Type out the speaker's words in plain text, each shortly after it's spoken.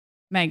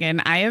Megan,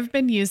 I have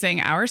been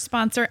using our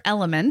sponsor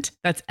Element,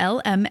 that's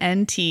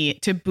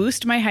LMNT, to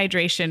boost my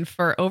hydration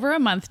for over a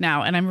month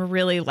now, and I'm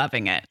really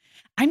loving it.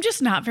 I'm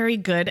just not very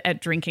good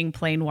at drinking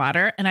plain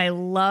water, and I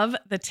love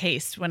the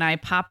taste when I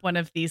pop one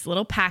of these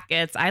little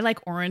packets. I like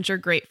orange or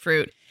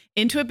grapefruit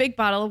into a big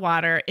bottle of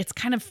water. It's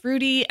kind of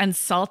fruity and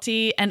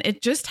salty, and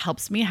it just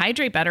helps me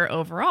hydrate better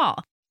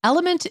overall.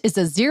 Element is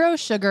a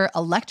zero-sugar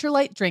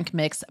electrolyte drink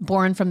mix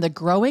born from the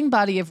growing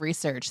body of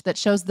research that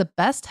shows the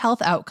best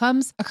health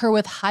outcomes occur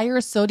with higher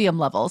sodium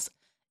levels.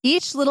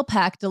 Each little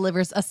pack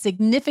delivers a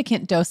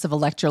significant dose of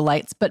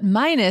electrolytes, but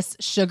minus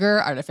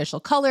sugar, artificial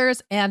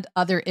colors, and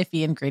other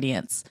iffy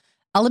ingredients.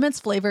 Element's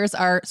flavors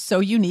are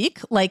so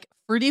unique, like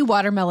fruity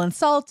watermelon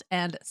salt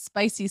and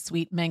spicy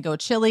sweet mango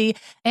chili.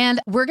 And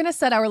we're going to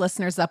set our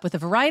listeners up with a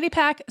variety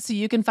pack so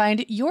you can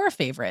find your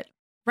favorite.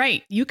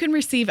 Right. You can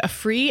receive a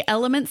free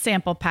Element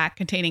sample pack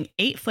containing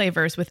 8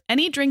 flavors with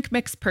any drink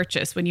mix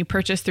purchase when you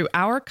purchase through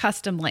our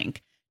custom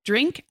link,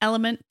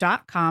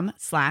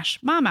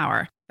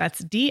 drinkelement.com/momhour.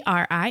 That's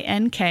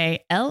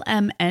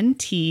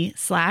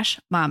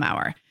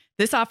DRINKLMNT/momhour.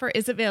 This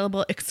is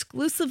available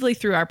exclusively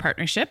through our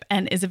partnership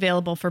and is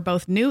available for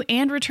both new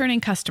and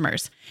returning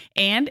customers.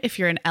 And if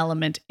you're an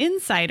Element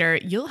insider,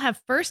 you'll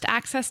have first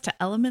access to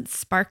Element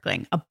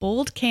Sparkling, a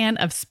bold can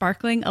of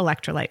sparkling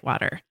electrolyte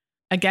water.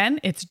 Again,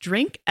 it's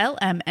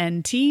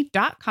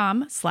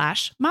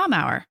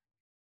drinklmnt.com/momhour.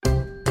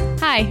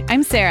 Hi,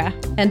 I'm Sarah.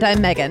 And I'm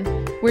Megan.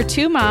 We're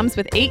 2 moms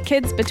with 8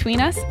 kids between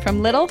us,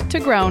 from little to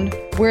grown.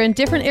 We're in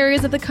different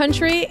areas of the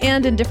country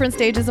and in different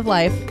stages of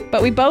life.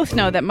 But we both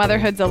know that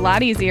motherhood's a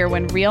lot easier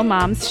when real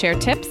moms share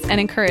tips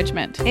and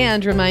encouragement.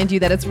 And remind you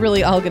that it's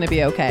really all going to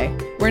be okay.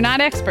 We're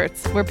not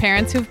experts. We're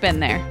parents who've been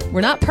there.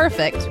 We're not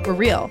perfect. We're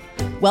real.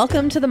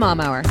 Welcome to the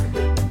Mom Hour.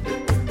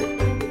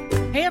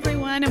 Hey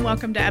everyone, and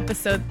welcome to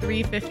episode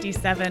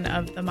 357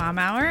 of the Mom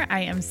Hour.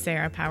 I am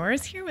Sarah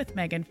Powers here with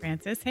Megan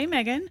Francis. Hey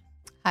Megan.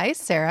 Hi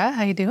Sarah,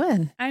 how you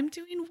doing? I'm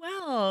doing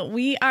well.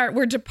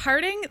 We're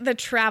departing the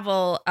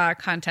travel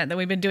content that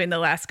we've been doing the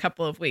last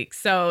couple of weeks.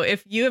 So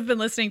if you have been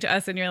listening to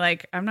us and you're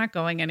like, I'm not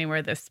going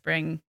anywhere this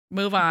spring,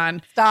 move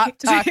on. Stop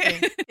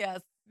talking.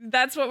 Yes.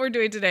 That's what we're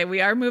doing today.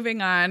 We are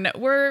moving on.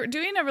 We're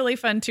doing a really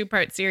fun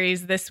 2-part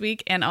series this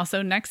week and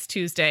also next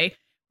Tuesday.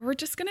 We're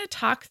just going to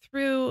talk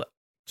through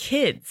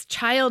kids,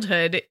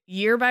 childhood,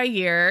 year by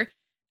year,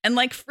 and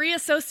like free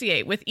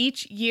associate with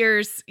each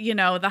year's,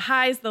 the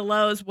highs, the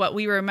lows, what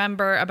we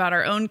remember about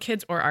our own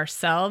kids or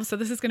ourselves. So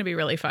this is going to be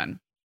really fun.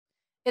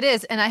 It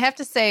is. And I have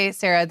to say,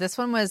 Sarah, this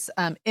one was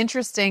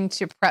interesting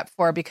to prep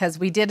for because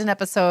we did an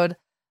episode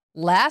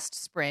last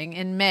spring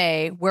in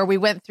May where we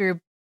went through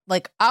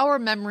like our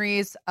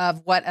memories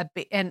of what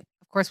and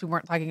of course we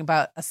weren't talking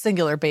about a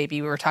singular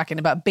baby. We were talking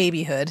about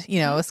babyhood,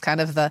 it's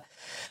kind of the,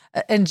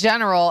 in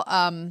general,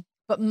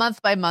 but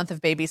month by month of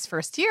baby's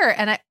first year.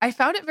 And I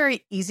found it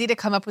very easy to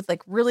come up with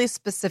like really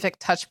specific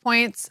touch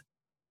points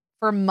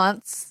for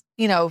months,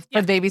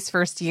 for baby's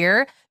first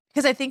year,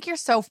 because I think you're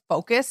so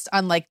focused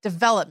on like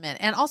development.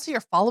 And also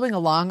you're following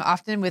along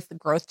often with the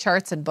growth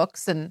charts and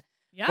books and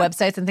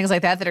websites and things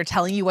like that are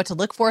telling you what to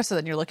look for. So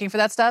then you're looking for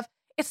that stuff.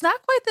 It's not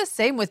quite the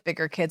same with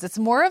bigger kids. It's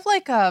more of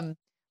like a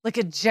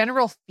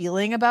general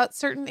feeling about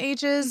certain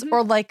ages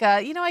or like,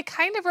 I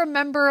kind of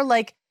remember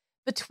like,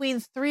 between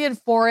 3 and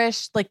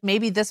 4-ish, like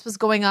maybe this was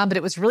going on, but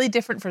it was really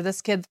different for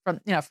this kid from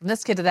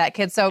this kid to that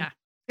kid. So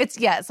it's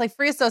like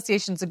free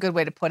association is a good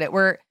way to put it.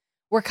 We're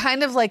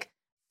kind of like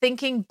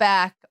thinking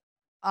back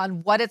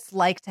on what it's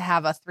like to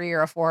have a 3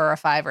 or a 4 or a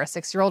 5 or a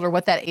 6-year-old or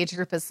what that age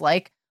group is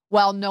like,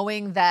 while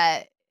knowing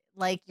that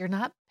like you're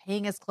not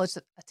paying as close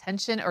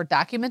attention or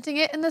documenting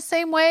it in the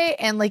same way.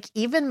 And like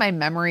even my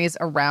memories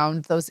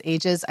around those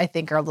ages, I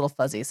think are a little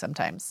fuzzy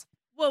sometimes.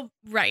 Well,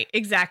 right,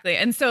 exactly.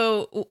 And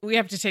so we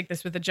have to take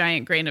this with a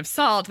giant grain of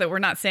salt that we're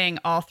not saying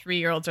all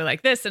 3-year-olds are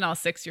like this and all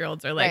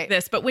 6-year-olds are like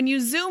this. But when you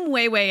zoom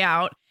way, way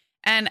out,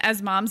 and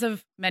as moms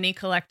of many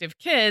collective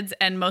kids,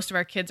 and most of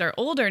our kids are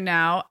older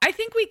now, I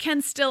think we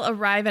can still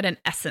arrive at an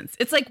essence.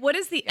 It's like, what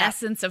is the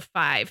essence of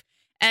 5?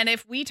 And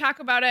if we talk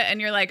about it and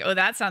you're like, oh,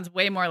 that sounds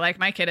way more like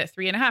my kid at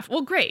 3.5.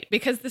 Well, great,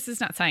 because this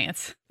is not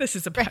science. This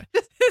is a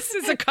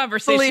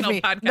conversational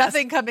podcast.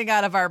 Nothing coming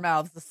out of our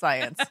mouths is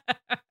science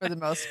for the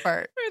most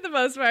part. For the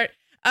most part.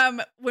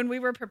 When we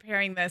were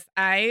preparing this,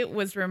 I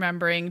was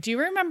remembering, do you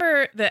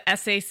remember the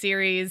essay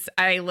series?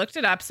 I looked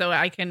it up so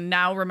I can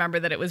now remember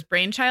that it was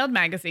Brainchild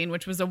Magazine,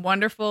 which was a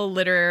wonderful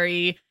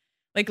literary,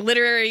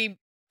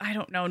 I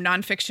don't know,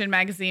 nonfiction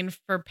magazine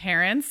for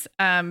parents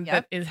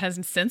that has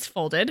since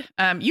folded.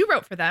 You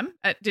wrote for them,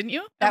 didn't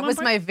you? That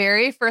was my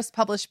very first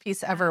published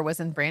piece ever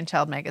was in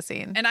Brainchild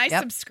Magazine. And I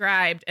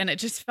subscribed, and it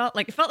just felt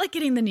like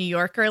getting the New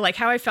Yorker, like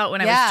how I felt when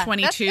I was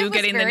 22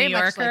 getting the New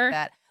Yorker. Like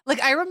that. Like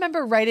I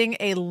remember writing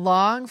a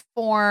long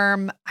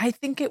form, I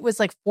think it was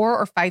like 4,000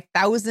 or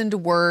 5,000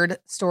 word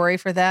story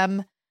for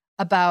them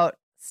about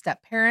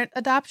step parent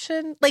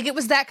adoption. Like it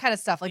was that kind of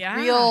stuff, like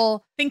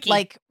real thinky.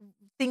 Like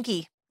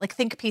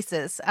think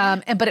pieces.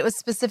 But it was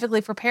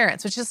specifically for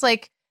parents, which is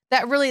like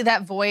that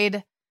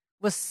void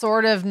was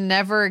sort of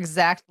never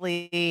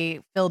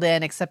exactly filled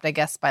in, except I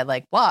guess by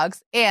like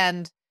blogs.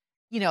 And,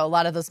 a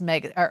lot of those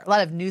a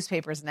lot of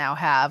newspapers now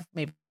have,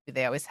 maybe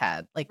they always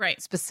had like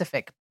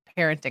specific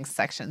parenting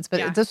sections,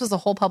 but this was a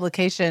whole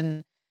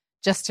publication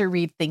just to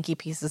read thinky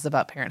pieces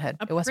about parenthood.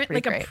 It was pretty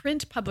great. A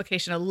print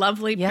publication, a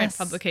lovely print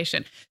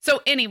publication.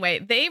 So anyway,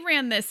 they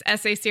ran this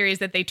essay series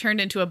that they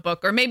turned into a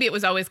book, or maybe it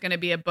was always going to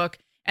be a book.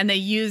 And they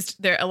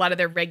used a lot of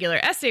their regular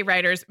essay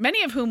writers,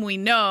 many of whom we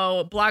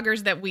know,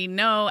 bloggers that we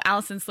know,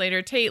 Allison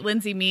Slater Tate,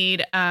 Lindsay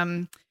Mead,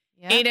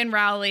 Aidan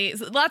Rowley,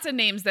 lots of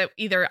names that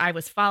either I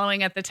was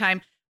following at the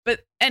time.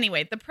 But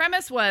anyway, the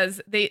premise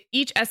was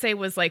each essay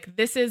was like,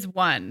 this is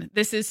 1,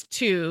 this is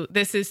 2,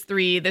 this is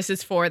 3, this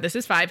is 4, this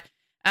is 5.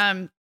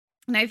 And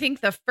I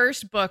think the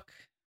first book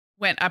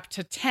went up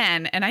to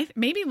 10, and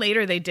maybe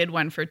later they did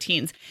one for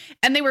teens,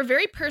 and they were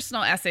very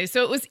personal essays.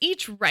 So it was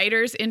each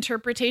writer's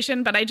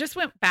interpretation, but I just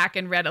went back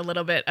and read a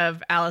little bit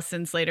of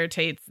Allison Slater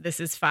Tate's This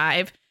Is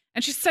 5,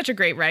 and she's such a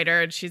great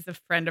writer, and she's a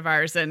friend of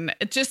ours, and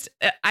it just,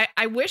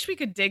 I wish we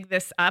could dig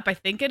this up. I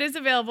think it is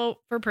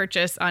available for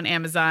purchase on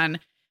Amazon,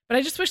 but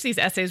I just wish these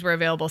essays were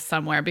available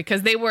somewhere,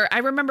 because I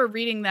remember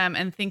reading them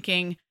and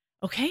thinking,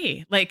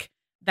 okay, like,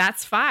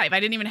 that's 5. I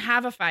didn't even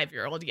have a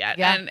 5-year-old yet.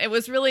 Yeah. And it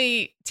was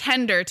really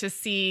tender to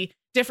see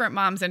different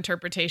moms'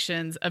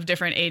 interpretations of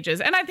different ages.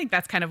 And I think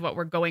that's kind of what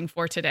we're going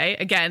for today.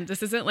 Again,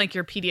 this isn't like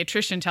your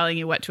pediatrician telling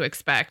you what to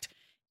expect.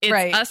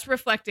 It's us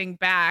reflecting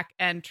back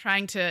and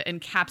trying to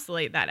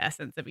encapsulate that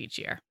essence of each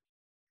year.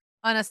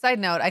 On a side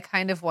note, I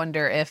kind of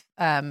wonder if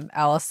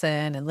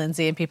Allison and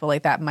Lindsay and people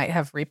like that might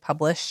have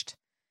republished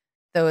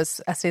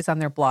those essays on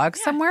their blog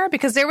somewhere,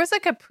 because there was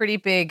like a pretty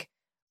big,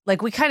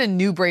 like, we kind of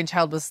knew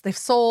Brainchild they've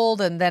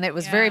sold, and then it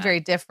was very, very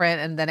different,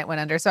 and then it went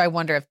under. So I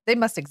wonder if they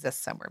must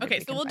exist somewhere.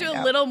 Okay, so we'll do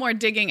a little more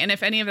digging, and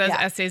if any of those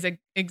essays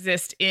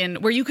exist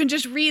where you can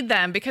just read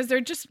them, because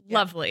they're just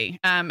lovely.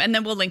 And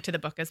then we'll link to the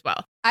book as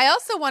well. I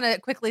also want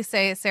to quickly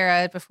say,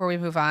 Sarah, before we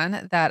move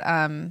on, that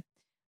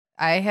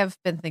I have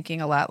been thinking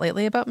a lot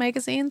lately about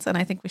magazines, and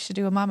I think we should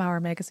do a Mom Hour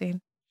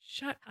magazine.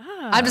 Shut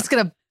up.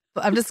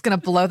 I'm just gonna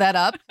blow that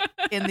up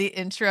in the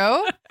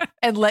intro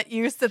and let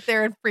you sit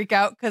there and freak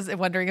out because I'm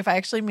wondering if I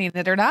actually mean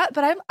it or not.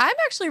 But I'm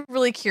actually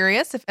really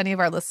curious if any of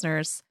our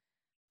listeners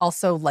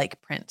also like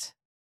print,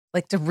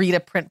 like to read a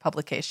print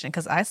publication,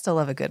 because I still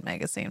love a good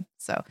magazine.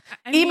 So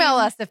email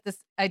us if this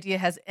idea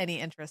has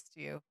any interest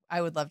to you.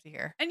 I would love to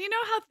hear. And you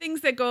know how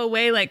things that go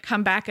away like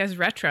come back as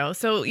retro.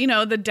 So,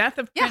 the death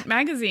of print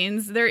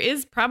magazines, there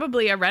is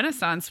probably a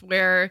renaissance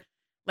where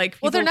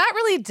well, they're not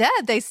really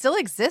dead. They still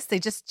exist. They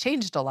just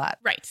changed a lot.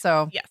 Right.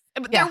 So, yes.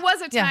 But there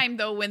was a time,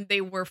 though, when they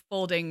were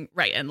folding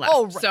right and left.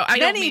 Oh, right. So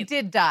many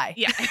did die.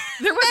 Yeah.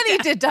 Many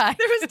did die.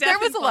 There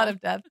was a lot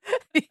of death.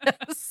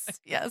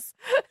 Yes.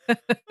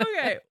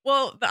 Okay.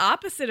 Well, the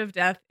opposite of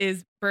death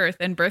is birth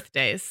and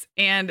birthdays.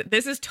 And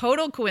this is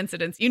total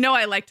coincidence.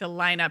 I like to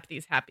line up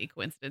these happy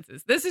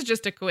coincidences. This is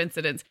just a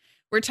coincidence.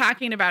 We're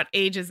talking about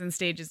ages and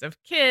stages of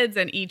kids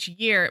and each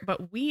year,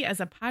 but we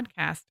as a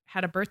podcast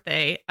had a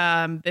birthday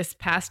this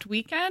past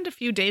weekend, a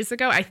few days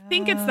ago. I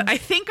think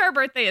our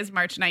birthday is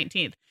March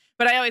 19th,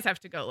 but I always have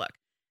to go look.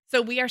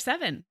 So we are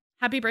 7.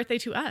 Happy birthday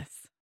to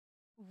us.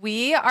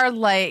 We are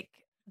like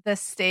the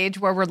stage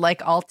where we're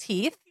like all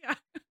teeth,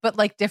 but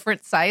like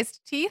different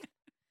sized teeth.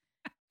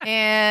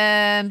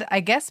 And I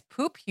guess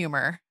poop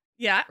humor.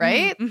 Yeah.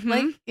 Right? Mm-hmm.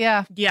 Like,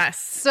 yeah. Yes.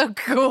 So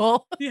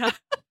cool. Yeah.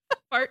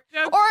 Fart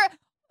joke.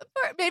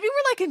 Or maybe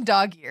we're like in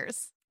dog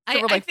years. So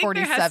we're like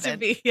 47. There has to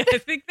be. I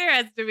think there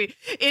has to be.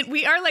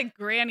 We are like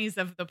grannies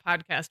of the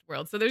podcast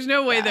world. So there's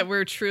no way that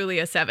we're truly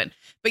a 7.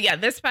 But yeah,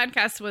 this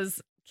podcast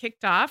was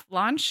kicked off,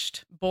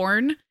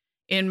 born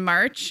in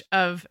March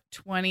of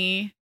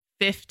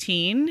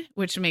 2015,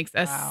 which makes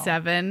us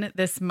 7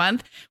 this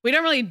month. We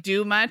don't really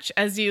do much,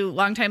 as you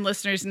longtime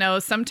listeners know.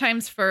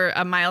 Sometimes for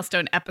a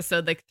milestone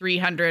episode like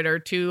 300 or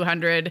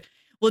 200,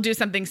 we'll do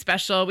something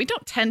special. We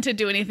don't tend to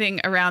do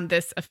anything around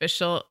this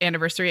official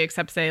anniversary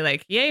except say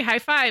like, yay, high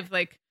five,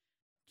 like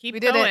keep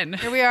going.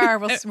 Here we are.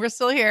 We're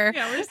still here.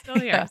 Yeah, we're still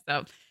here.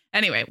 So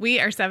anyway, we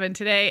are 7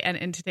 today. And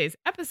in today's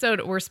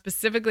episode, we're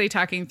specifically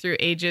talking through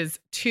ages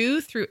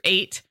 2 through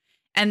 8.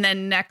 And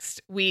then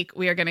next week,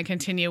 we are going to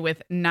continue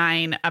with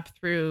 9 up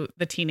through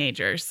the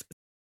teenagers.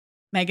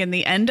 Megan,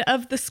 the end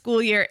of the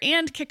school year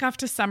and kickoff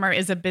to summer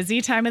is a busy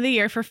time of the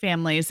year for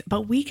families,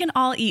 but we can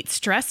all eat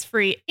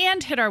stress-free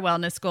and hit our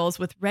wellness goals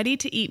with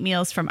ready-to-eat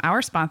meals from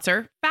our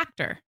sponsor,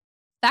 Factor.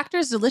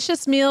 Factor's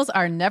delicious meals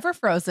are never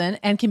frozen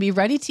and can be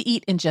ready to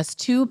eat in just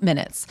 2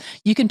 minutes.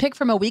 You can pick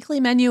from a weekly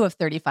menu of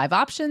 35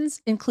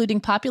 options, including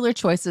popular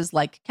choices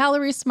like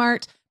Calorie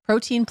Smart,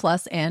 Protein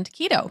Plus, and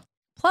Keto.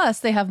 Plus,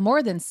 they have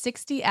more than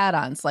 60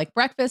 add-ons like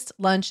breakfast,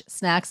 lunch,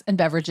 snacks, and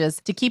beverages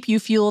to keep you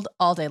fueled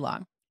all day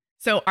long.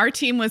 So our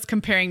team was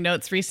comparing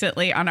notes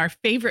recently on our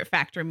favorite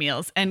Factor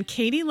meals, and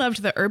Katie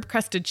loved the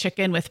herb-crusted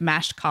chicken with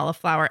mashed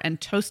cauliflower and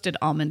toasted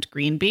almond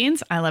green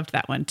beans. I loved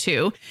that one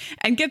too.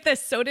 And get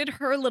this, so did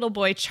her little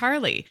boy,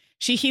 Charlie.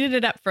 She heated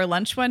it up for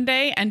lunch one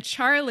day, and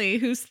Charlie,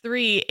 who's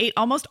 3, ate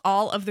almost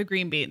all of the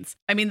green beans.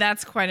 I mean,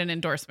 that's quite an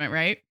endorsement,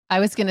 right? I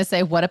was going to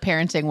say, what a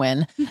parenting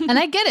win. And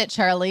I get it,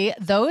 Charlie.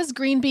 Those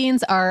green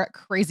beans are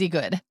crazy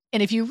good.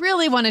 And if you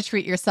really want to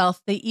treat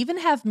yourself, they even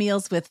have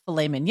meals with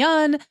filet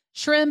mignon,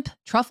 shrimp,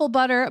 truffle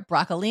butter,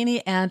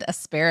 broccolini, and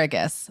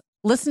asparagus.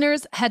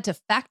 Listeners, head to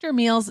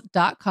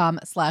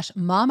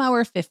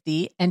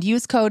factormeals.com/momhour50 and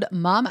use code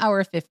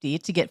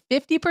momhour50 to get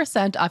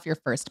 50% off your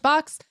first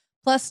box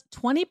plus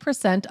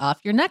 20% off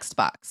your next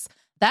box.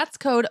 That's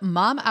code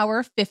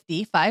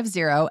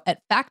momhour50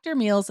 at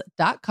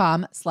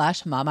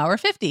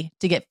factormeals.com/momhour50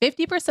 to get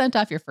 50%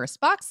 off your first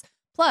box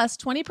plus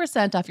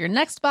 20% off your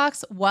next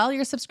box while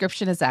your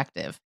subscription is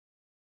active.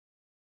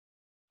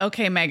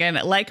 Okay, Megan,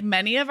 like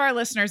many of our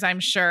listeners, I'm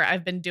sure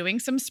I've been doing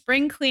some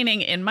spring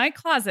cleaning in my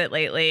closet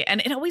lately, and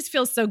it always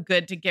feels so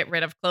good to get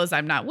rid of clothes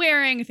I'm not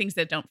wearing, things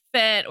that don't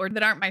fit or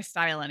that aren't my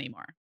style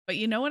anymore. But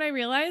you know what I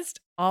realized?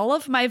 All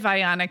of my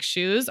Vionic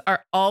shoes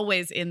are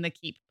always in the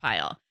keep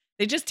pile.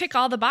 They just tick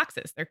all the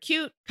boxes. They're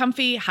cute,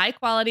 comfy, high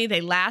quality.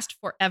 They last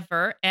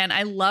forever. And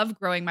I love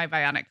growing my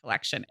Vionic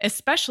collection,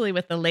 especially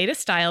with the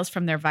latest styles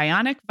from their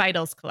Vionic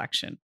Vitals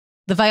collection.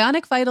 The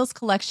Vionic Vitals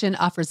collection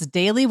offers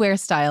daily wear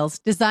styles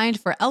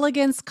designed for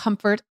elegance,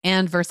 comfort,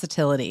 and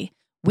versatility.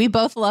 We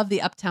both love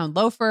the Uptown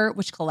loafer,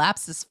 which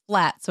collapses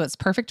flat, so it's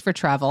perfect for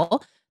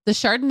travel. The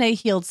Chardonnay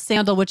heeled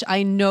sandal, which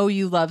I know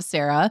you love,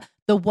 Sarah.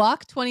 The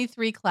Walk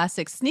 23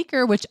 classic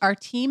sneaker, which our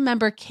team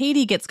member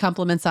Katie gets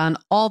compliments on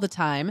all the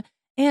time.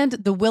 And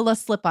the Willa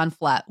slip-on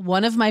flat,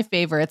 one of my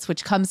favorites,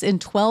 which comes in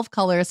 12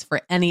 colors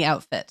for any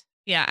outfit.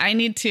 Yeah, I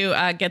need to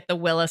get the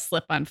Willa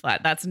slip-on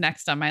flat. That's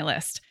next on my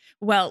list.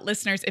 Well,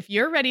 listeners, if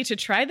you're ready to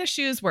try the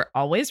shoes we're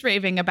always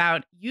raving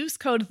about, use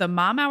code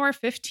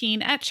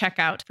TheMomHour15 at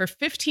checkout for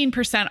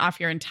 15% off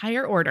your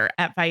entire order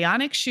at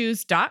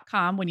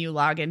VionicShoes.com when you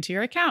log into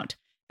your account.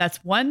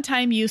 That's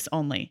one-time use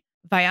only.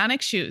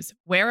 Vionic Shoes,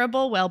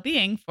 wearable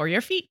well-being for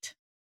your feet.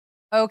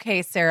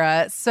 Okay,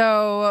 Sarah.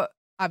 So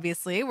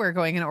obviously we're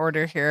going in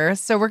order here.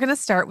 So we're going to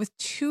start with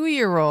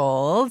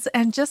 2-year-olds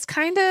and just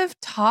kind of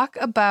talk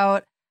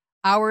about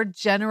our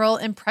general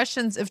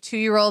impressions of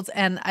 2-year-olds.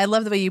 And I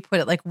love the way you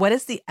put it. Like, what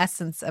is the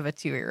essence of a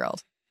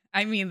 2-year-old?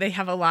 I mean, they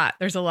have a lot.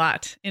 There's a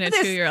lot in a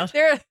 2-year-old.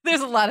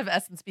 There's a lot of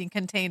essence being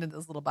contained in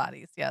those little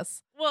bodies.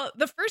 Yes. Well,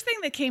 the first thing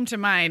that came to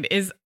mind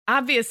is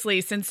obviously,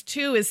 since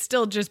 2 is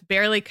still just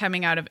barely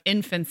coming out of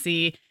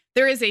infancy,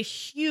 there is a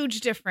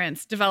huge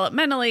difference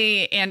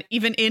developmentally and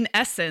even in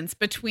essence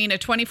between a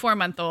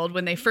 24-month-old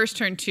when they first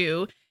turn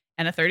 2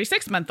 and a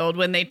 36-month-old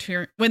when they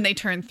turn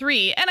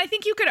 3. And I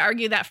think you could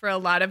argue that for a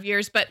lot of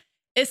years, but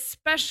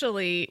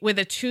especially with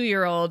a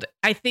 2-year-old,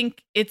 I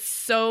think it's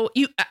so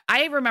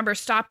I remember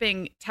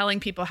stopping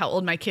telling people how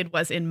old my kid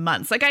was in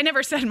months. Like, I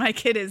never said my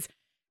kid is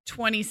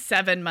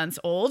 27 months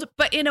old,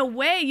 but in a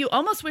way you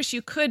almost wish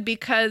you could,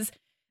 because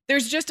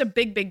there's just a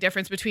big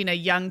difference between a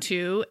young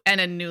 2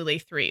 and a newly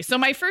 3. So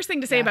my first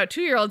thing to say about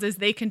 2-year-olds is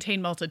they contain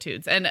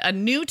multitudes, and a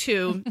new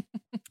 2,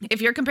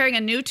 if you're comparing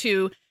a new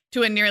 2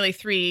 to a nearly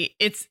 3,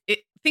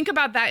 think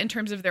about that in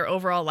terms of their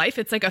overall life.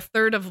 It's like a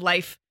third of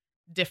life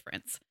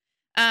difference.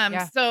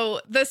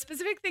 So the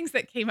specific things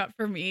that came up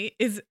for me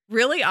is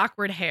really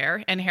awkward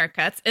hair and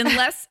haircuts,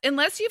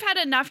 unless you've had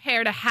enough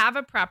hair to have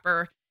a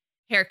proper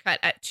haircut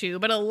at 2,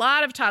 but a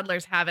lot of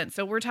toddlers haven't.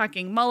 So we're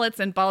talking mullets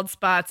and bald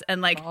spots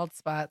and bald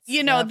spots.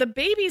 The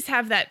babies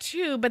have that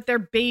too, but they're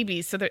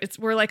babies. So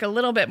we're like a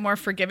little bit more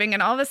forgiving.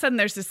 And all of a sudden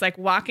there's this like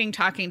walking,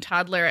 talking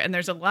toddler. And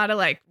there's a lot of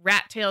like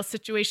rat tail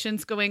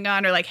situations going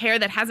on, or like hair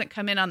that hasn't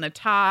come in on the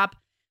top.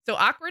 So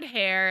awkward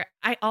hair.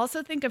 I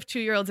also think of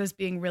 2-year-olds as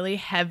being really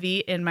heavy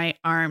in my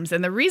arms.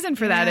 And the reason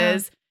for that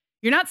is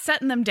you're not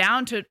setting them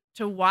down to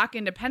walk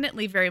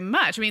independently very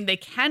much. I mean, they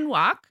can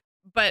walk,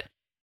 but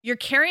you're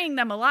carrying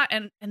them a lot,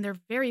 and they're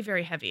very,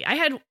 very heavy. I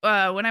had,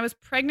 when I was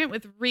pregnant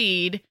with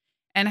Reed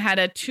and had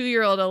a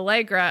 2-year-old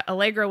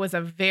Allegra was a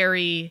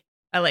very,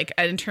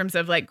 in terms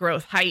of like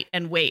growth, height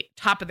and weight,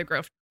 top of the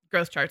growth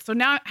chart. So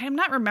now I'm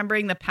not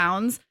remembering the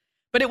pounds,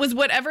 but it was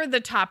whatever the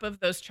top of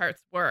those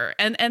charts were.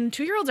 And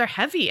 2-year-olds are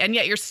heavy, and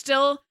yet you're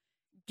still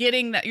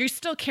getting that. You're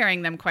still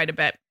carrying them quite a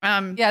bit.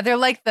 They're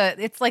like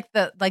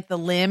the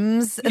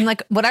limbs. And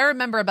like what I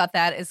remember about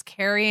that is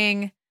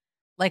carrying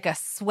like a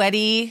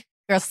slightly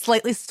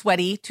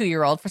sweaty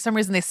 2-year-old. For some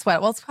reason they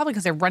sweat. Well, it's probably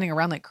because they're running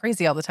around like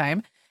crazy all the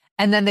time.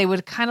 And then they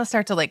would kind of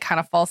start to like kind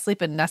of fall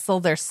asleep and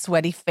nestle their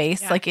sweaty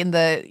face like in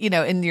the,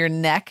 in your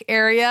neck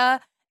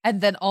area.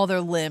 And then all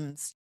their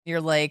limbs, you're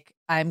like,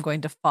 I'm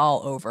going to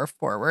fall over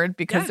forward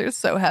because they're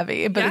so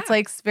heavy. But it's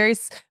like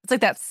it's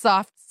like that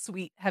soft,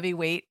 sweet, heavy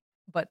weight,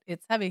 but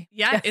it's heavy.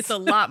 Yeah, it's a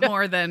lot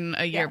more than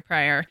a year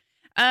prior.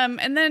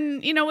 And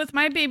then, with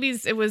my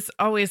babies, it was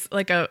always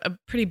like a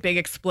pretty big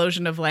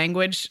explosion of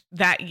language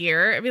that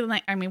year.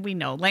 I mean, we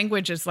know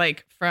language is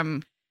like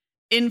from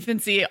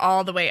infancy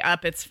all the way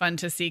up. It's fun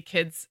to see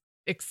kids,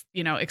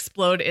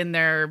 explode in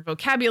their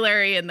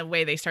vocabulary and the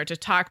way they start to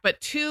talk.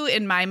 But 2,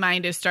 in my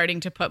mind, is starting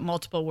to put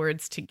multiple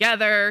words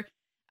together,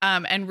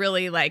 and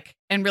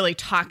really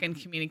talk and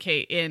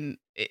communicate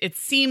it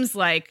seems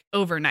like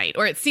overnight,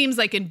 or it seems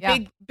like in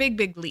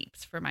big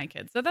leaps for my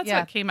kids. So that's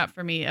what came up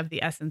for me of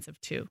the essence of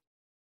 2.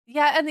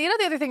 Yeah. And the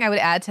other thing I would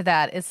add to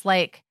that is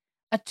like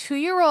a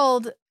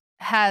 2-year-old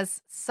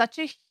has such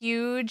a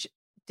huge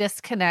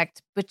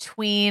disconnect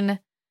between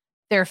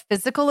their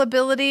physical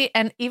ability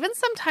and even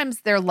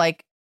sometimes their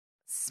like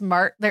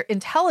their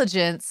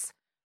intelligence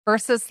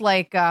versus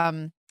like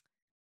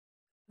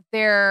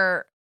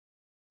their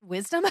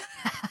wisdom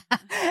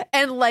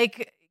and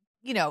like,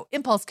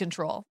 impulse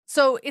control.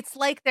 So it's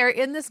like they're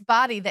in this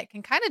body that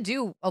can kind of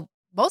do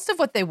most of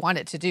what they want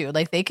it to do.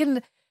 Like they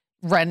can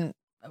run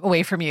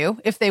away from you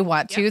if they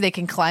want to. They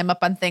can climb up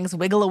on things,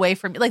 wiggle away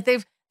from you. Like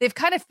they've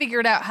kind of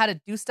figured out how to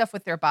do stuff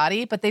with their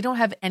body, but they don't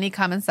have any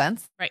common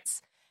sense. Right.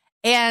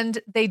 And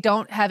they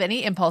don't have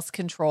any impulse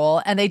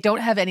control and they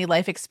don't have any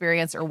life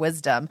experience or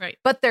wisdom. Right.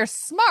 But they're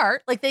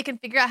smart. Like they can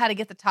figure out how to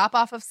get the top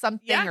off of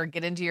something or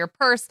get into your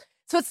purse.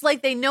 So it's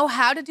like they know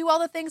how to do all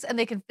the things and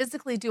they can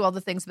physically do all the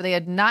things, but they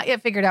had not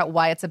yet figured out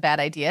why it's a bad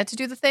idea to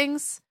do the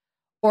things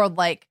or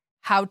like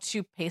how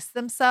to pace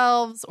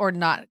themselves or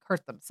not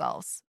hurt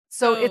themselves.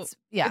 So it's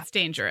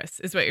dangerous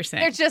is what you're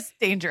saying. They're just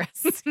dangerous.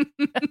 So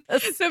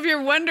if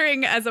you're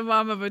wondering as a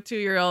mom of a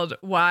 2-year-old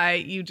why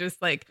you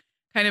just like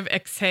kind of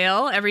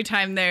exhale every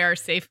time they are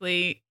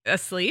safely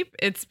asleep,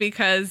 it's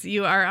because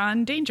you are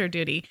on danger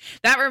duty.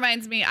 That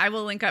reminds me, I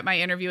will link up my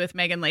interview with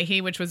Megan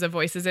Leahy, which was a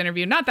Voices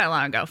interview not that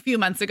long ago, a few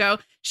months ago.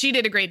 She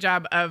did a great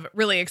job of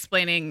really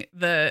explaining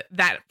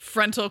that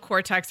frontal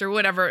cortex or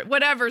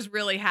whatever's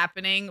really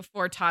happening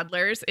for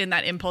toddlers in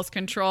that impulse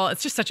control.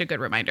 It's just such a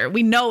good reminder.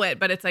 We know it,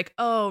 but it's like,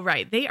 oh,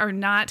 right.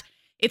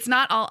 It's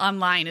not all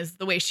online is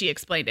the way she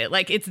explained it.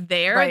 Like it's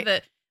there,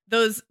 right.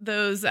 Those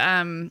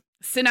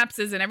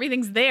synapses and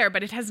everything's there,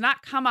 but it has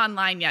not come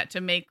online yet to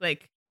make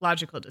like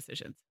logical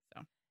decisions.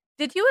 So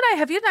have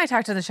you and I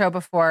talked on the show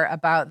before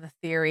about the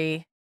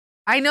theory?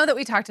 I know that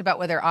we talked about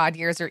whether odd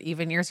years or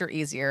even years are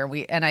easier.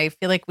 And I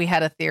feel like we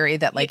had a theory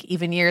that like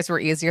even years were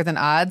easier than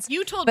odds.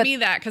 You told me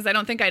that because I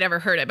don't think I'd ever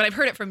heard it, but I've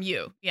heard it from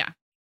you. Yeah.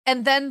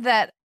 And then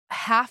that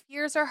half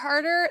years are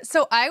harder.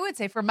 So I would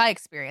say from my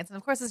experience, and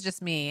of course it's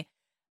just me,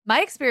 my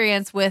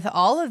experience with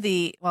all of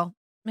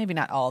maybe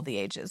not all of the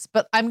ages,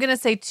 but I'm going to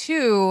say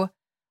 2,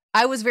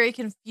 I was very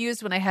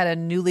confused when I had a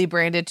newly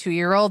branded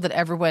 2-year-old that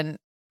everyone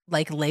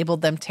like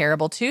labeled them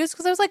terrible twos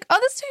because I was like, oh,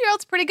 this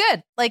 2-year-old's pretty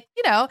good. Like,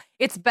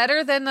 it's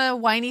better than a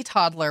whiny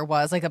toddler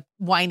was, like a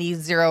whiny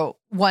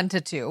 1 to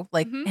 2,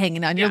 like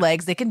hanging on your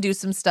legs. They can do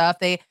some stuff.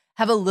 They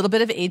have a little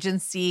bit of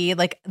agency.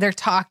 Like they're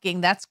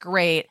talking. That's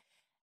great.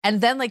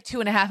 And then like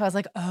 2.5, I was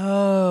like,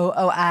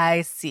 oh,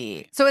 I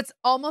see. So it's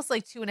almost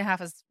like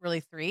 2.5 is really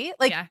 3,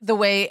 like the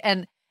way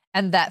and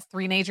that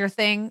 3-nager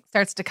thing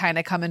starts to kind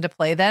of come into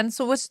play then.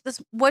 So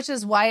which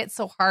is why it's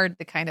so hard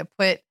to kind of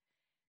put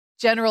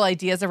general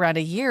ideas around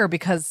a year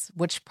because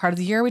which part of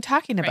the year are we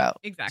talking about?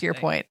 Exactly. To your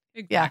point.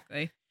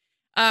 Exactly.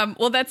 Yeah.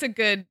 Well, that's a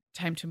good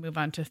time to move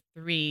on to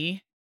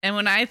 3. And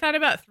when I thought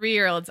about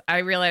 3-year-olds, I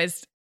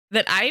realized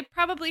that I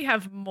probably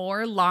have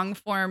more long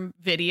form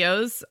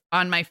videos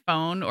on my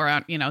phone or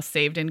on,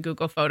 saved in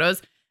Google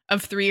Photos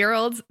of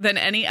 3-year-olds than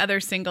any other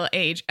single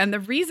age. And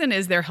the reason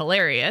is they're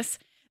hilarious.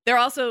 They're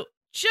also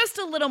just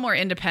a little more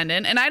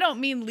independent. And I don't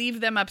mean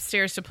leave them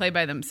upstairs to play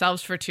by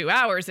themselves for 2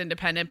 hours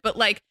independent, but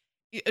like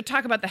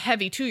talk about the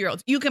heavy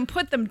 2-year-olds. You can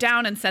put them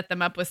down and set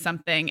them up with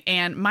something.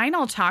 And mine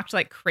all talked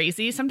like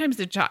crazy. Sometimes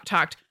they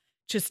talked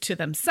just to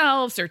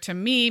themselves or to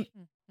me.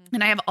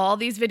 And I have all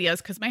these videos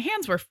because my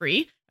hands were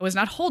free. I was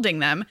not holding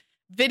them.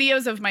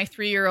 Videos of my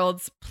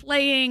 3-year-olds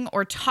playing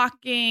or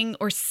talking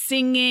or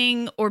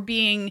singing or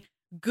being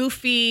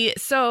goofy.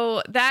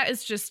 So that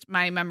is just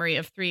my memory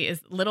of 3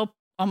 is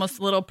almost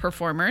little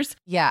performers.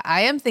 Yeah,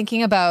 I am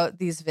thinking about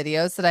these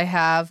videos that I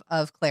have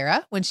of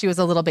Clara when she was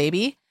a little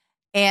baby.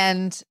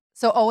 And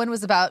so Owen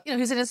was about, he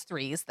was in his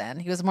 3s then.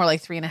 He was more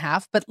like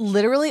 3.5. But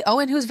literally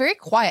Owen, who's very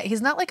quiet.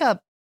 He's not like a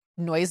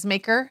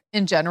noisemaker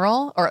in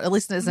general, or at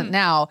least isn't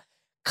now,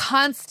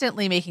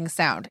 constantly making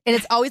sound. And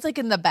it's always like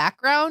in the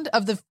background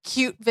of the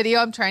cute video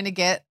I'm trying to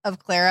get of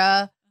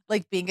Clara,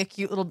 like being a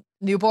cute little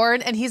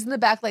newborn. And he's in the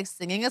back, like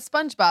singing a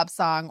SpongeBob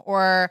song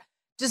or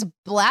just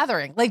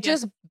blathering, like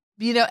just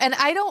and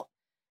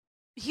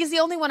he's the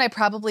only one I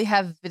probably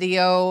have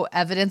video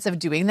evidence of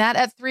doing that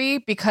at 3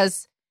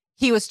 because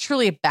he was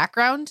truly a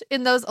background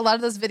in a lot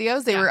of those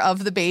videos. They were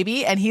of the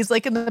baby and he's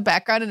like in the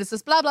background and it's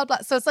just blah, blah, blah.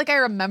 So it's like, I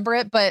remember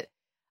it, but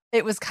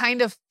it was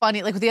kind of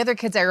funny. Like with the other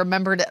kids, I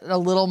remembered it a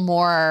little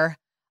more,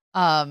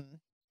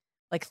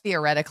 like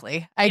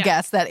theoretically, I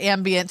guess, that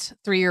ambient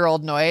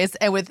 3-year-old noise.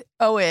 And with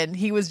Owen,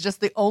 he was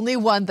just the only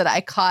one that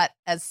I caught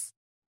as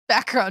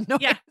background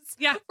noise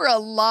for a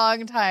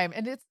long time.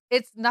 And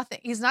it's nothing.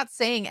 He's not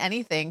saying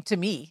anything to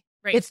me.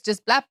 Right. It's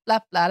just blah, blah,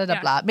 blah, blah,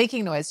 blah, blah,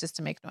 making noise just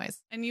to make noise.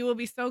 And you will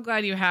be so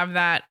glad you have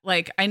that.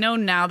 Like, I know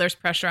now there's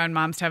pressure on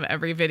moms to have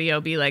every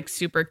video be like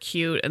super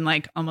cute and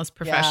like almost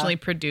professionally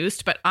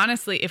produced. But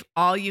honestly, if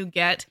all you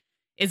get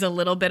is a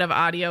little bit of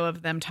audio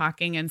of them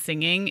talking and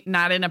singing,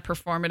 not in a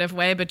performative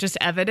way, but just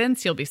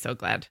evidence, you'll be so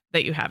glad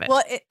that you have it.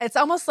 Well, it's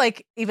almost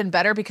like even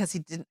better because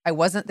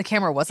the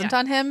camera wasn't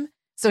on him.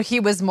 So he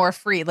was more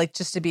free, like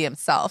just to be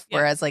himself. Yeah.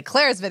 Whereas like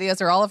Claire's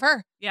videos are all of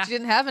her. Yeah. She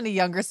didn't have any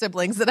younger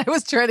siblings that I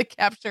was trying to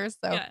capture.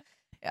 So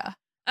yeah.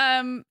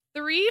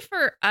 3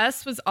 for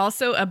us was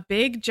also a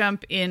big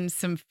jump in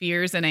some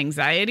fears and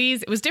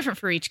anxieties. It was different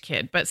for each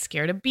kid, but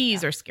scared of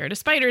bees or scared of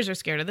spiders or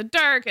scared of the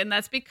dark. And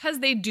that's because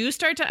they do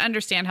start to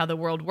understand how the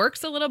world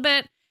works a little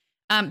bit.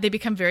 They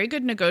become very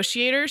good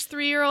negotiators,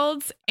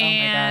 3-year-olds.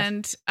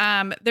 And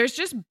there's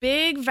just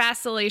big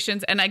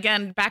vacillations. And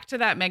again, back to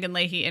that Megan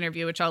Leahy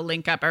interview, which I'll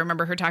link up. I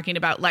remember her talking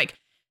about like,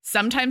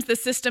 sometimes the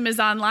system is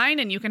online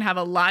and you can have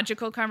a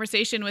logical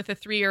conversation with a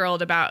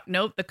 3-year-old about,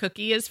 nope, the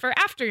cookie is for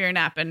after your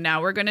nap. And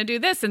now we're going to do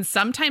this. And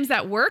sometimes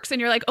that works.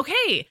 And you're like,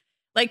 okay,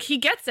 like he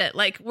gets it.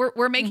 Like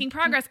we're making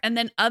progress. And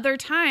then other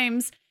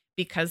times,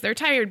 because they're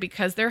tired,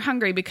 because they're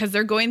hungry, because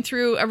they're going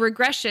through a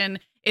regression,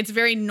 it's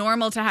very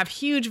normal to have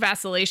huge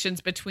vacillations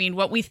between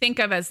what we think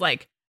of as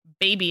like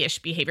babyish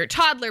behavior,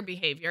 toddler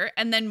behavior,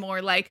 and then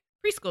more like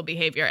preschool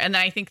behavior. And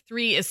then I think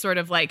 3 is sort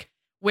of like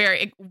where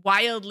it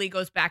wildly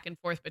goes back and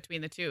forth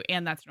between the two.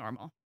 And that's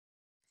normal.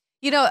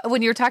 You know,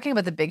 when you're talking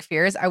about the big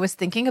fears, I was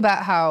thinking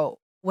about how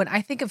when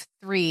I think of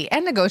 3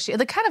 and negotiate,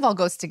 it kind of all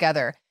goes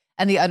together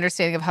and the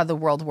understanding of how the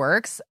world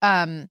works.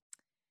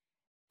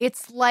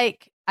 It's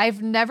like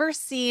I've never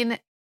seen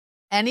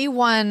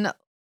anyone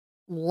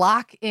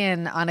lock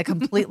in on a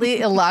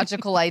completely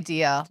illogical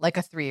idea like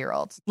a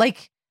 3-year-old.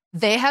 Like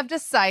they have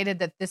decided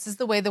that this is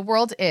the way the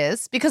world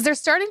is because they're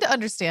starting to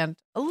understand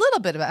a little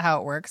bit about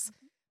how it works.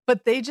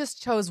 But they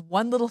just chose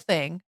one little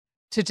thing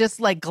to just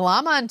like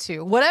glom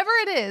onto, whatever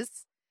it is.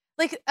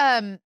 Like,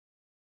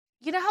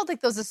 you know how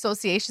like those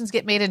associations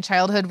get made in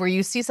childhood where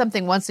you see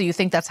something once, so you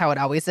think that's how it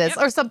always is,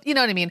 or some, you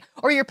know what I mean?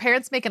 Or your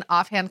parents make an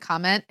offhand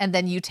comment and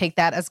then you take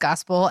that as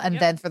gospel. And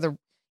then for the,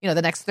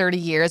 the next 30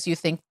 years, you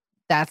think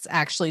that's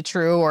actually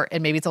true,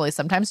 and maybe it's only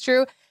sometimes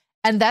true.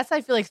 And that's,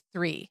 I feel like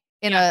 3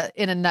 in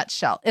a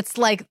nutshell. It's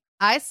like,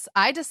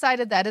 I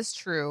decided that is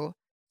true.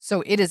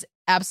 So it is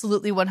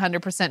absolutely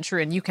 100% true.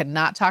 And you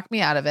cannot talk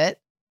me out of it.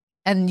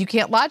 And you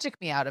can't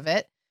logic me out of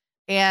it.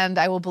 And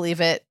I will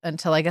believe it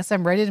until I guess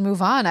I'm ready to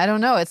move on. I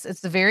don't know.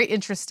 It's a very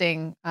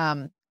interesting,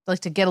 like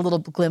to get a little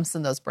glimpse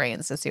in those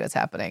brains to see what's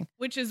happening.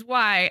 Which is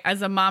why,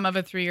 as a mom of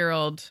a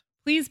 3-year-old,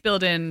 please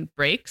build in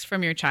breaks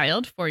from your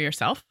child for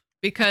yourself.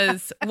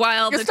 Because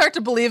while you start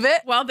to believe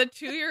it, while the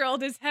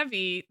 2-year-old is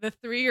heavy, the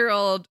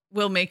 3-year-old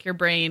will make your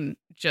brain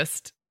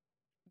just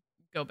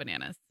go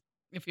bananas.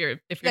 If you're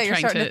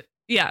trying to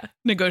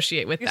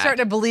negotiate with you're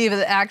starting to believe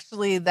that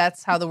actually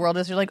that's how the world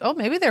is. You're like, oh,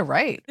 maybe they're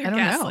right. They're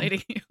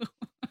gaslighting you.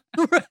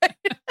 Right.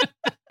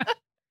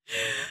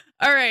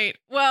 All right.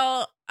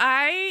 Well,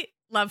 I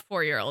love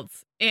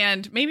 4-year-olds,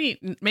 and maybe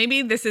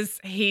this is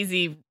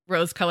hazy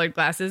rose-colored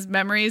glasses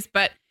memories,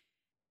 but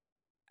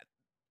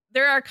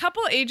there are a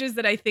couple ages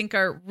that I think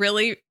are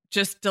really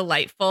just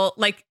delightful,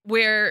 like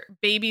where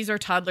babies or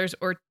toddlers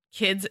or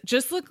kids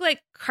just look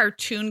like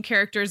cartoon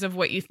characters of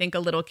what you think a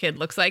little kid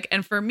looks like.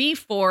 And for me,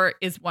 4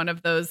 is one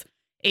of those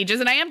ages.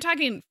 And I am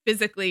talking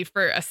physically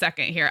for a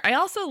second here. I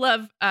also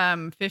love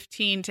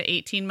 15 to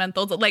 18 month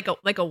olds, like a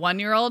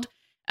 1-year-old,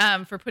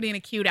 for putting a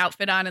cute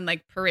outfit on and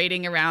like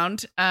parading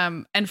around.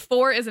 And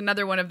 4 is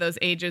another one of those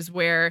ages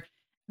where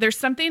there's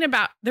something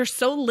about, they're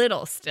so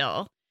little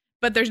still,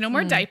 but there's no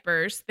more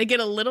diapers. They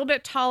get a little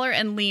bit taller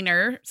and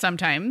leaner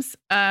sometimes.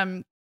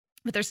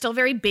 But they're still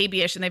very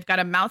babyish, and they've got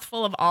a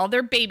mouthful of all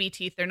their baby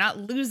teeth. They're not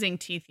losing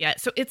teeth yet.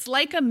 So it's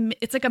like a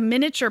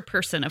miniature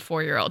person, a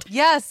 4-year-old.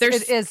 Yes,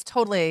 it is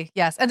totally.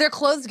 Yes. And their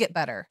clothes get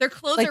better. Their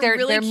clothes are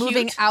really they're cute.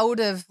 Moving out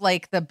of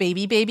like the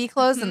baby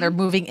clothes and they're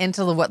moving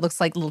into what looks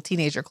like little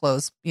teenager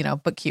clothes,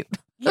 but cute.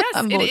 Yes,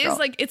 it is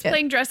like it's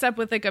playing dress up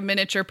with like a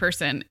miniature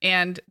person.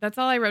 And that's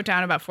all I wrote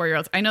down about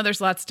 4-year-olds. I know there's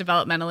lots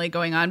developmentally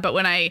going on, but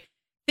when I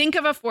think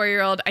of a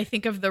 4-year-old, I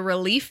think of the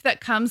relief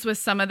that comes with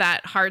some of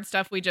that hard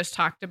stuff we just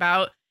talked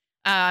about.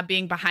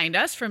 Being behind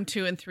us from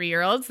 2 and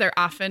 3-year-olds. They're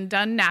often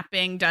done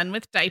napping, done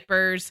with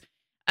diapers.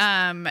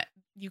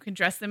 You can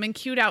dress them in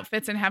cute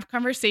outfits and have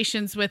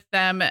conversations with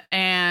them.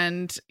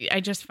 And I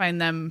just find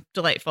them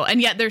delightful.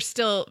 And yet they're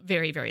still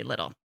very, very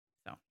little.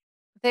 So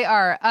they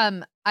are.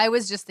 I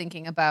was just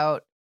thinking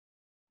about,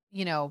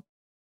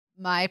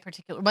 my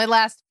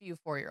last few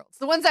 4-year-olds,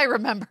 the ones I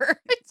remember.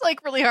 It's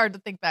like really hard to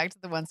think back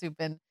to the ones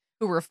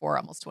who were 4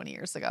 almost 20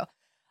 years ago.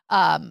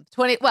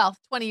 20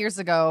 years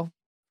ago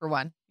for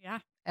one.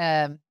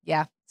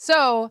 Yeah.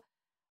 So,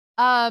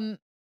 I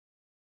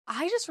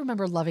just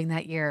remember loving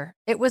that year.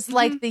 It was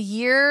like the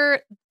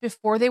year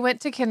before they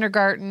went to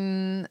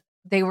kindergarten.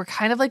 They were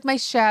kind of like my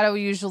shadow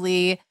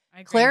usually.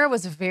 Clara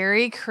was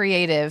very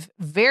creative,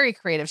 very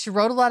creative. She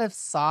wrote a lot of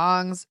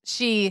songs.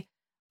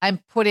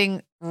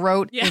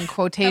 Wrote in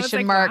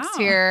quotation marks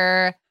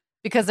here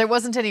because there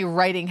wasn't any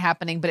writing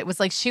happening, but it was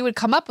like she would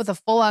come up with a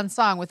full on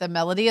song with a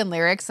melody and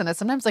lyrics and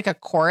sometimes like a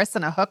chorus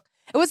and a hook.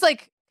 It was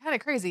like kind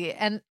of crazy.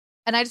 And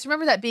I just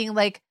remember that being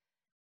like,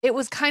 it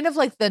was kind of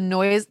like the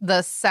noise,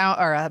 the sound,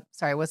 or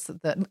what's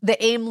the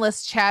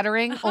aimless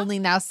chattering, only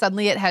now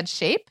suddenly it had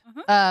shape.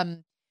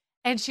 And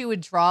she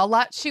would draw a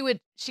lot.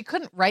 She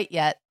couldn't write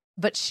yet,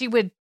 but she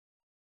would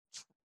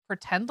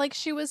pretend like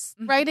she was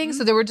writing.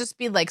 So there would just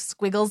be like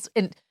squiggles,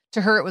 and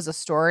to her it was a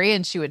story,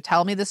 and she would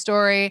tell me the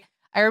story.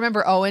 I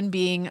remember Owen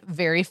being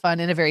very fun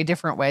in a very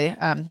different way.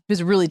 He was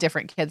a really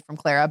different kid from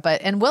Clara,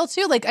 and Will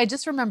too. Like, I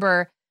just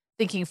remember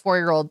thinking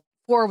 4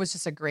 was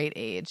just a great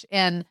age.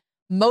 And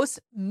most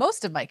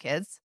of my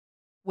kids,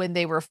 when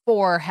they were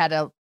 4, had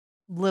a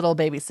little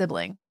baby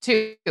sibling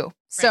too. Right.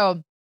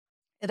 So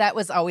that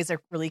was always a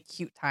really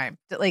cute time.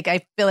 Like,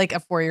 I feel like a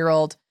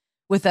 4-year-old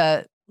with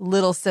a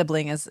little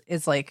sibling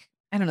is like,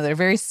 I don't know, they're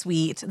very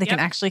sweet. They can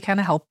actually kind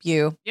of help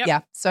you. Yep.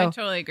 Yeah. So I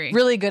totally agree.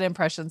 Really good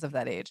impressions of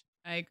that age.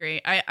 I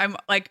agree.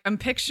 I'm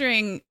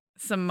picturing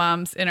some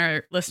moms in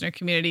our listener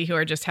community who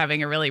are just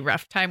having a really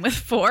rough time with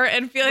 4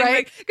 and feeling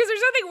like, because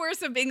there's nothing worse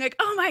than being like,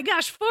 oh my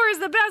gosh, 4 is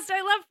the best.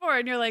 I love 4.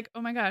 And you're like,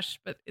 oh my gosh,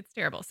 but it's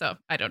terrible. So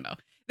I don't know.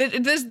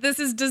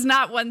 This does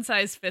not one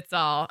size fits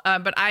all.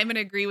 But I'm going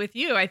to agree with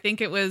you. I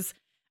think it was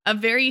a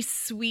very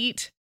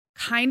sweet,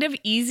 kind of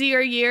easier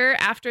year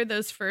after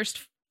those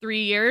first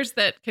 3 years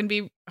that can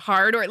be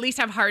hard, or at least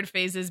have hard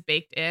phases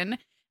baked in.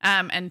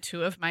 And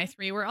 2 of my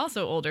 3 were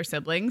also older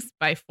siblings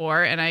by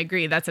 4. And I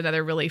agree. That's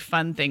another really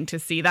fun thing to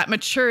see, that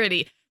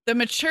maturity, the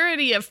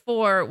maturity of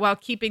 4 while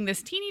keeping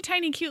this teeny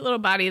tiny cute little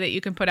body that you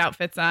can put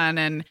outfits on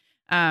and,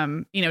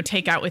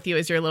 take out with you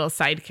as your little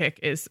sidekick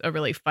is a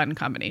really fun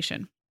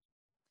combination.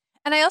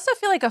 And I also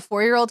feel like a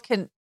 4-year-old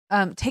can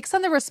takes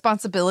on the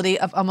responsibility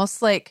of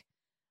almost like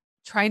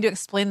trying to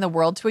explain the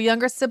world to a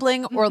younger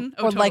sibling, or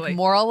totally. like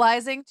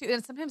moralizing to.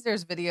 And sometimes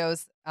there's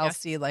videos I'll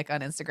see like on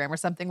Instagram or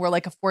something where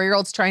like a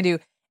 4-year-old's trying to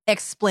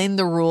explain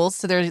the rules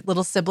to their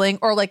little sibling,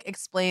 or like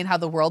explain how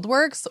the world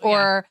works,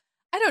 or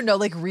I don't know,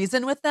 like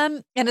reason with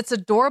them. And it's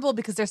adorable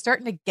because they're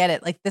starting to get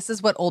it. Like, this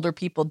is what older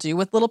people do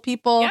with little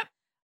people. Yep.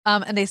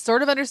 And they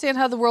sort of understand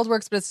how the world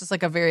works, but it's just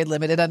like a very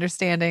limited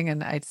understanding.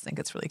 And I just think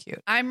it's really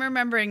cute. I'm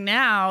remembering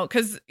now,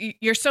 because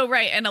you're so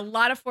right. And a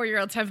lot of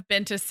 4-year-olds have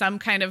been to some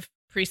kind of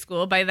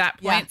preschool by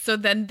that point. Yeah. So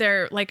then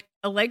they're like,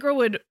 Allegra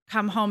would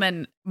come home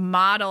and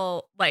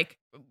model like,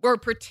 or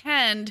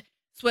pretend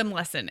swim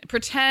lesson,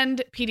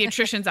 pretend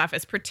pediatrician's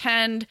office,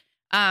 pretend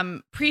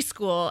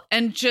preschool,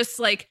 and just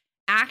like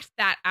act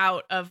that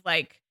out of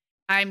like,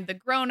 I'm the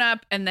grown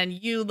up and then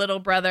you, little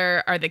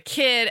brother, are the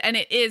kid. And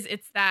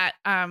it's that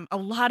a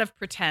lot of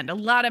pretend, a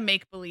lot of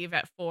make believe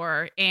at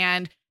 4.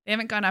 And they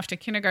haven't gone off to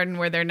kindergarten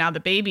where they're now the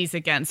babies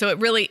again. So it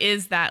really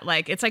is that,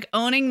 like, it's like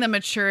owning the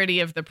maturity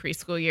of the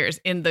preschool years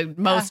in the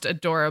most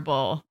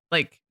adorable,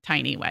 like,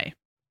 tiny way.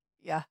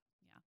 Yeah.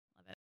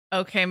 Love it.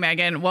 Okay,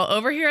 Megan. Well,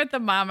 over here at the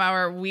Mom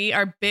Hour, we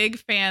are big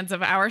fans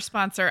of our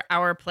sponsor,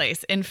 Our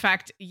Place. In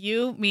fact,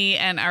 you, me,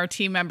 and our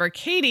team member,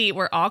 Katie,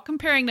 were all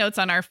comparing notes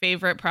on our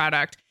favorite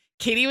product.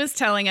 Katie was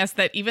telling us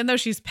that even though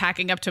she's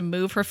packing up to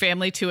move her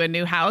family to a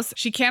new house,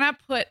 she cannot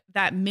put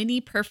that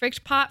mini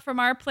perfect pot from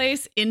Our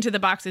Place into the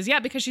boxes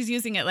yet because she's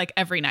using it like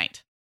every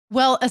night.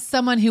 Well, as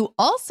someone who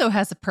also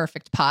has a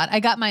perfect pot, I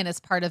got mine as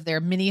part of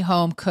their mini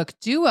home cook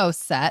duo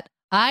set.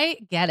 I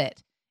get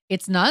it.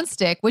 It's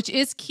nonstick, which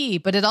is key,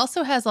 but it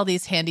also has all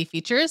these handy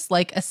features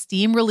like a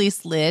steam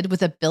release lid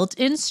with a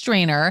built-in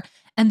strainer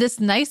and this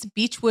nice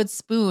beechwood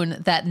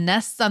spoon that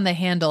nests on the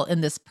handle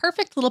in this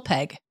perfect little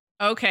peg.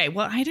 Okay,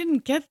 well, I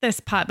didn't get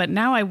this pot, but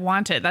now I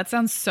want it. That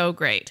sounds so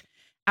great.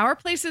 Our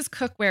Place's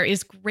cookware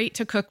is great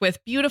to cook with,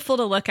 beautiful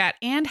to look at,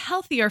 and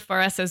healthier for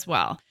us as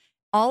well.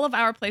 All of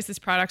Our Place's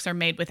products are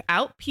made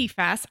without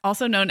PFAS,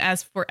 also known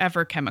as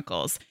forever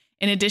chemicals.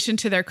 In addition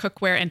to their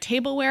cookware and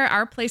tableware,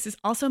 Our Place is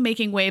also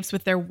making waves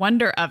with their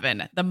Wonder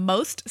Oven, the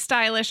most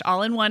stylish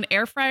all-in-one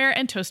air fryer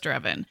and toaster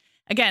oven.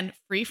 Again,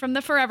 free from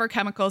the forever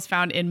chemicals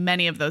found in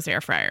many of those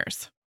air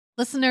fryers.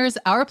 Listeners,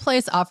 Our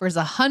Place offers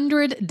a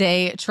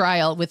 100-day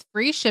trial with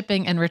free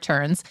shipping and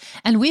returns,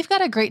 and we've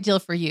got a great deal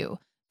for you.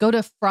 Go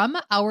to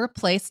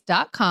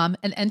FromOurPlace.com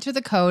and enter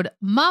the code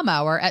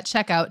MOMHOUR at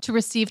checkout to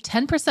receive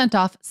 10%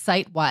 off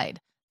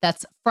site-wide.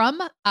 That's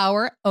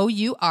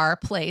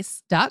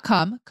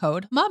FromOurPlace.com,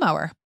 code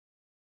MOMHOUR.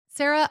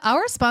 Sarah,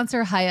 our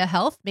sponsor, Hiya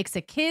Health, makes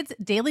a kid's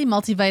daily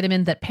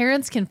multivitamin that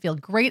parents can feel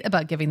great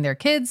about giving their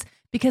kids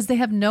because they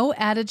have no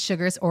added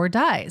sugars or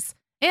dyes.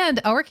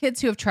 And our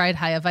kids who have tried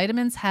Hiya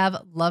vitamins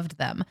have loved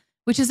them,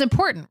 which is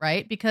important,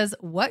 right? Because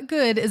what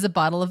good is a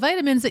bottle of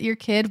vitamins that your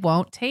kid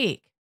won't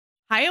take?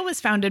 Hiya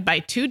was founded by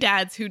 2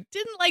 dads who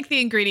didn't like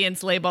the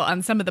ingredients label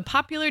on some of the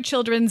popular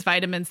children's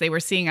vitamins they were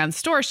seeing on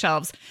store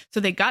shelves, so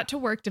they got to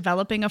work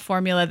developing a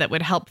formula that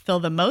would help fill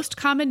the most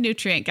common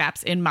nutrient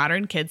gaps in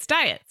modern kids'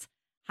 diets.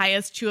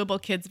 Hiya's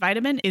Chewable Kids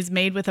Vitamin is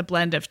made with a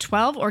blend of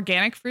 12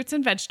 organic fruits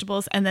and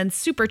vegetables and then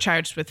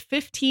supercharged with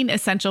 15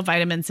 essential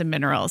vitamins and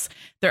minerals.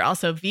 They're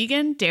also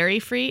vegan,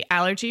 dairy-free,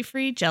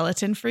 allergy-free,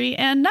 gelatin-free,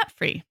 and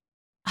nut-free.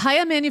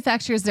 Hiya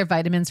manufactures their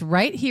vitamins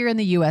right here in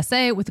the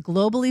USA with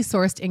globally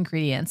sourced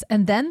ingredients,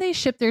 and then they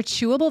ship their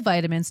chewable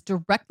vitamins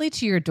directly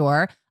to your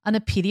door on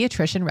a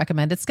pediatrician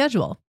recommended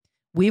schedule.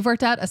 We've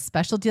worked out a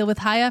special deal with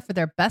Hiya for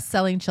their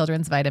best-selling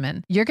children's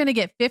vitamin. You're going to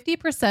get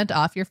 50%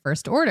 off your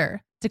first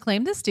order. To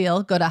claim this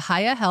deal, go to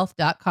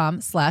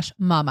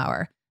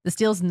hiyahealth.com/momhour. This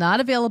deal's not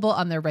available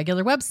on their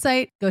regular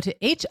website. Go to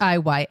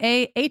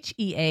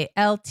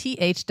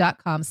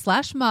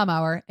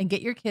HIYAHEALTH.com/momhour and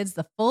get your kids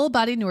the full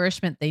body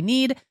nourishment they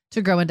need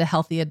to grow into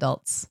healthy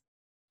adults.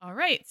 All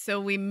right.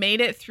 So we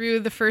made it through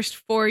the first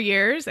 4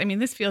 years. I mean,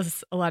 this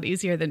feels a lot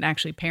easier than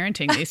actually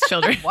parenting these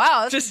children.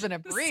 Wow, this has been a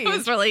breeze. It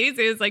was really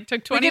easy. It was like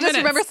took 20 minutes. Just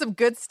remember some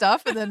good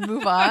stuff and then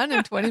move on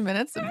in 20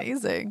 minutes.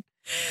 Amazing.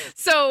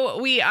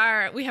 So we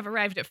have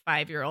arrived at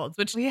 5-year-olds,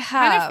 which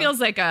kind of feels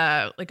like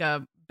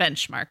a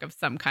benchmark of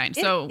some kind.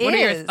 So what are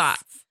your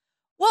thoughts?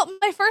 Well,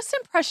 my first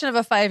impression of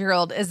a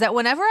 5-year-old is that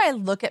whenever I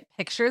look at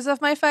pictures of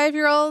my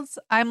 5-year-olds,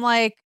 I'm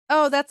like,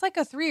 oh, that's like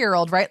a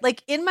 3-year-old, right?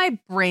 Like in my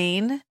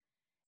brain,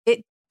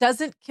 it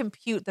doesn't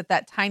compute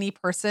that tiny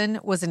person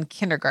was in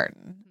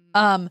kindergarten.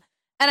 And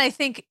I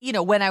think,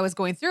 when I was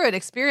going through it,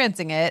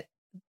 experiencing it,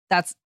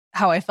 that's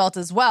how I felt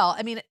as well.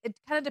 I mean, it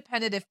kind of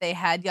depended if they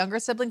had younger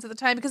siblings at the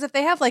time, because if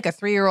they have like a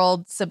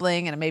 3-year-old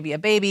sibling and maybe a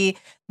baby,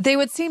 they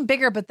would seem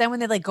bigger. But then when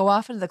they like go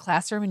off into the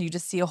classroom and you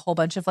just see a whole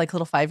bunch of like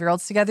little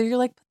 5-year-olds together, you're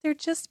like, but they're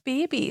just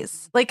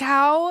babies. Like,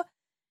 how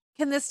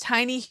can this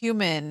tiny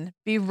human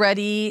be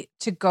ready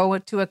to go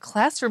to a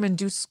classroom and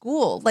do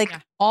school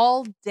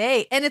all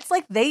day? And it's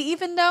like, they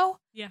even know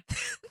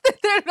that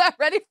they're not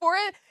ready for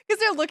it, because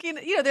they're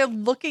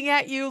looking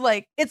at you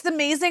like, it's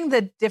amazing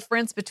the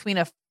difference between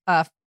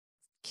a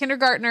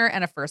kindergartner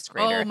and a first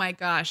grader. Oh my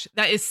gosh.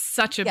 That is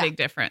such a big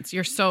difference.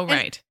 You're so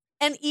right.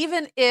 And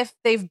even if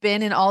they've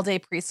been in all day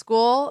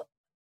preschool,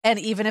 and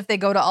even if they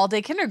go to all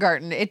day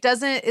kindergarten,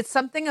 it's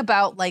something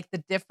about like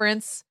the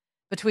difference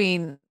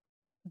between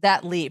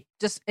that leap.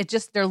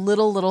 They're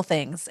little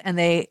things. And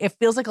it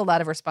feels like a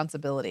lot of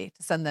responsibility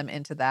to send them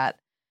into that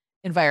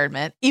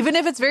environment. Even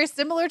if it's very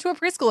similar to a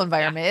preschool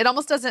environment, it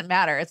almost doesn't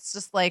matter. It's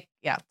just like,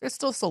 they're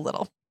still so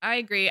little. I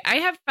agree. I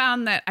have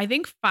found that I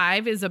think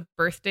 5 is a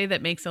birthday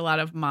that makes a lot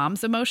of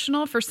moms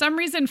emotional. For some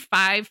reason,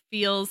 5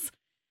 feels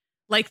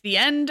like the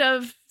end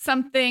of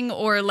something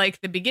or like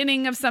the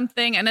beginning of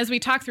something. And as we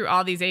talk through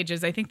all these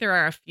ages, I think there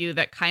are a few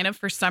that kind of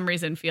for some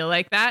reason feel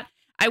like that.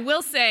 I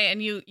will say, and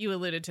you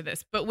alluded to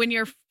this, but when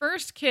your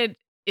first kid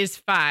is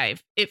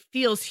 5, it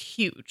feels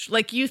huge.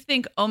 Like you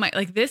think, oh my,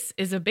 like this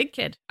is a big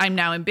kid. I'm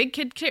now in big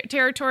kid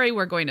territory.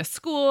 We're going to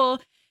school.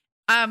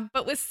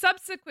 But with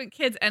subsequent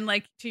kids, and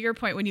like to your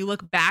point, when you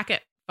look back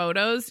at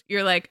photos,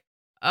 you're like,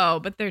 oh,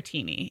 but they're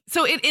teeny.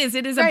 So it is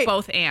a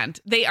both and.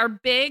 They are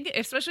big,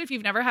 especially if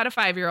you've never had a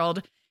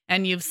 5-year-old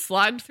and you've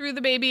slugged through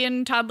the baby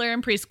and toddler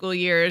and preschool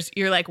years.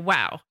 You're like,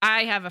 wow,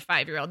 I have a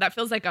 5-year-old. That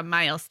feels like a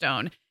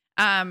milestone.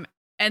 And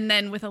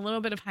then with a little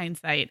bit of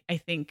hindsight, I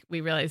think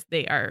we realize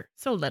they are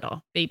so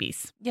little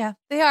babies. Yeah,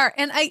 they are.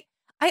 And I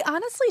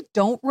honestly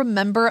don't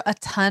remember a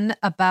ton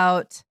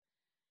about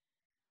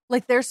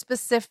like their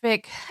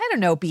specific,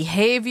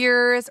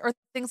 behaviors or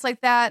things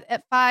like that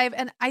at 5.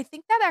 And I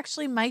think that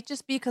actually might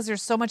just be because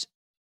there's so much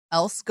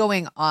else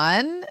going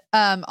on.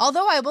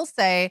 Although I will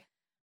say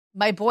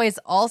my boys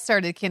all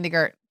started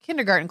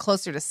kindergarten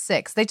closer to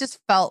 6. They just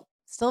felt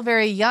still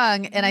very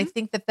young. Mm-hmm. And I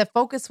think that the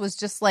focus was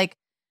just like,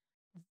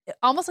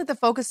 almost like the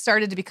focus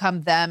started to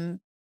become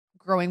them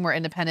growing more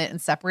independent and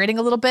separating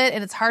a little bit.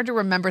 And it's hard to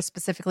remember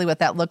specifically what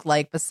that looked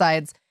like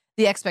besides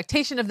the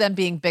expectation of them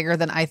being bigger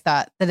than I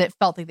thought, that it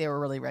felt like they were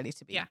really ready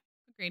to be. Yeah,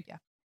 agreed. Yeah.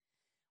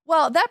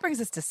 Well, that brings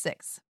us to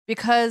 6,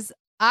 because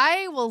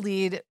I will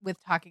lead with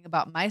talking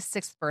about my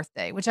 6th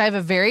birthday, which I have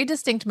a very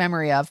distinct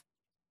memory of.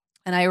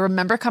 And I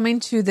remember coming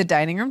to the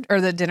dining room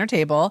or the dinner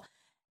table,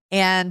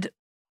 and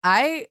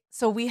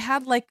so we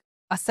had like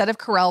a set of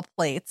Corelle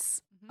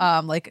plates,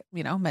 like,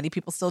 many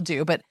people still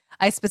do, but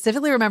I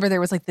specifically remember there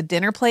was like the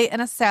dinner plate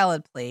and a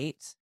salad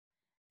plate.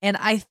 And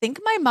I think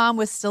my mom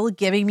was still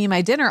giving me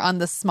my dinner on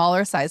the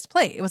smaller sized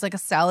plate. It was like a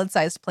salad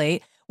sized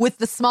plate with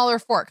the smaller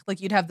fork.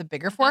 Like you'd have the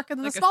bigger fork and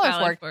then like the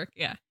smaller fork.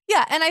 Yeah.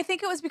 Yeah. And I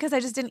think it was because I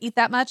just didn't eat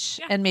that much.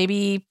 Yeah. And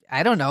maybe,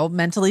 I don't know,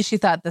 mentally she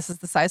thought this is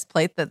the size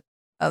plate that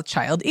a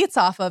child eats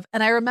off of.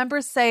 And I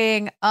remember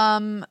saying,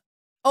 and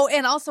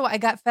also I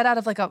got fed out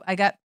of like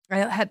I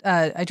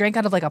drank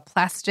out of like a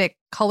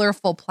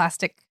colorful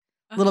plastic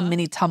little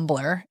mini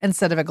tumbler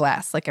instead of a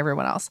glass like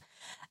everyone else.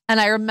 And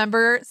I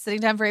remember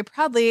sitting down very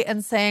proudly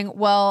and saying,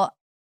 well,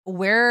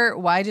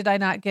 why did I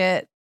not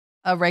get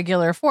a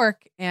regular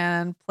fork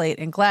and plate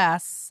and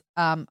glass?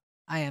 I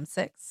am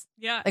 6.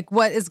 Yeah. Like,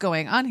 what is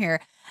going on here?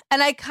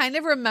 And I kind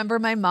of remember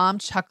my mom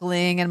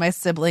chuckling and my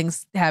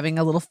siblings having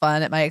a little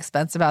fun at my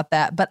expense about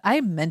that. But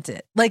I meant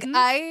it. Like,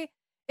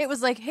 it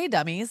was like, hey,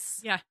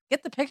 dummies. Yeah.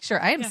 Get the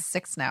picture. I am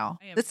 6 now.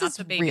 This is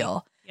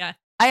real. Yeah.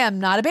 I am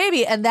not a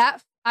baby. And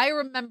I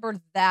remember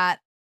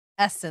that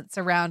essence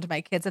around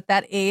my kids at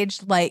that age.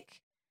 Like,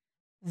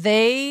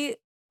 they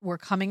were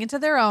coming into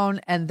their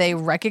own, and they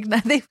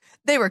recognized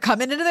they were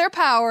coming into their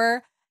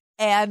power,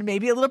 and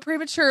maybe a little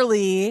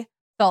prematurely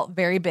felt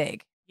very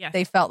big. Yes.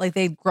 They felt like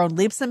they'd grown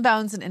leaps and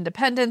bounds in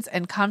independence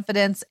and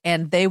confidence,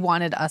 and they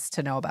wanted us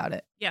to know about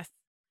it. Yes.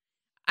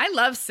 I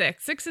love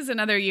 6. 6 is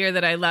another year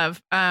that I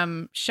love.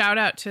 Shout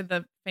out to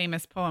the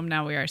famous poem,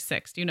 Now We Are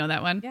 6. Do you know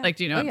that one? Yeah. Like,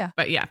 do you know? Oh, yeah.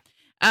 But yeah.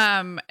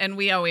 And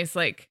we always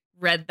like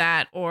read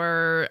that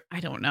or, I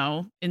don't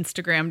know,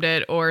 Instagrammed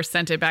it or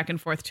sent it back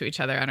and forth to each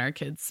other on our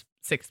kids'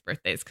 6th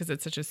birthdays because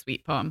it's such a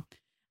sweet poem.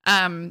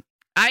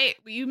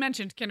 You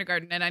mentioned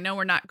kindergarten, and I know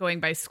we're not going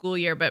by school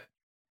year, but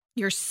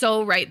you're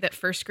so right that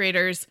first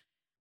graders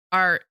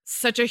are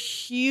such a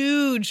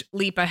huge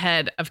leap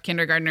ahead of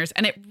kindergartners.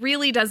 And it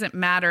really doesn't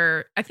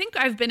matter. I think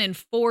I've been in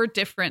 4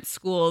 different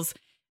schools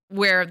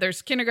where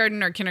there's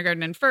kindergarten or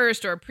kindergarten and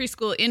first or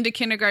preschool into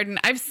kindergarten.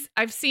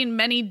 I've seen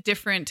many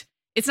different,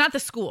 it's not the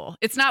school.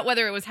 It's not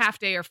whether it was half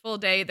day or full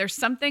day. There's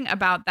something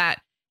about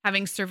that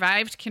having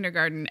survived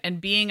kindergarten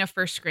and being a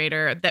first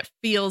grader that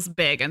feels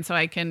big. And so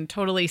I can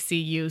totally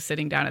see you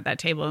sitting down at that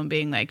table and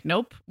being like,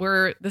 nope,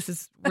 we're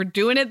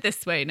doing it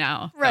this way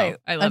now. Right.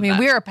 So I mean, that.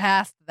 we are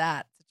past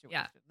that situation.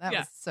 Yeah. That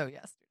was so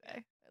yesterday.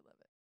 I love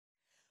it.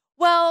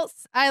 Well,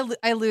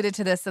 I alluded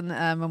to this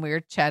when we were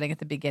chatting at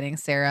the beginning,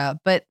 Sarah,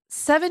 but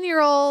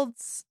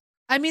 7-year-olds,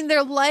 I mean,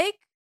 they're like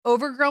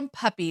overgrown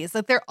puppies.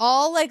 Like they're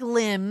all like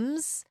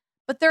limbs,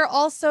 but they're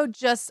also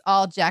just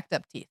all jacked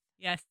up teeth.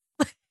 Yes.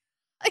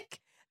 Like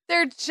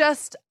they're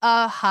just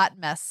a hot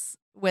mess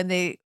when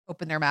they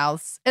open their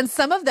mouths. And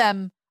some of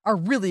them are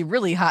really,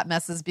 really hot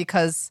messes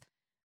because,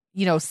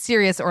 you know,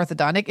 serious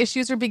orthodontic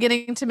issues are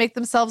beginning to make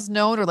themselves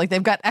known, or like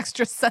they've got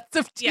extra sets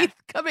of teeth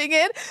coming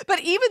in. But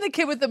even the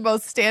kid with the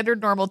most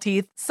standard normal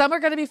teeth, some are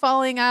going to be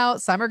falling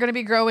out, some are going to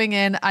be growing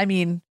in. I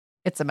mean,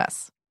 it's a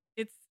mess.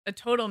 It's a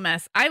total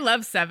mess. I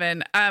love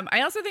 7.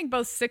 I also think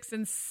both 6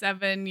 and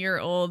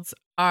 7-year-olds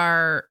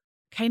are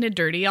kind of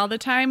dirty all the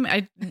time.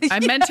 I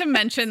meant to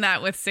mention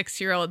that with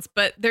 6-year-olds,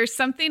 but there's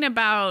something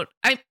about,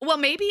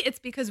 maybe it's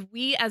because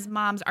we as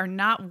moms are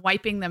not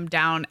wiping them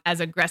down as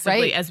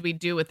aggressively as we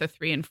do with the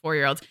 3 and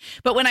 4-year-olds.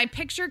 But when I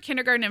picture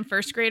kindergarten and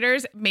first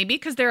graders, maybe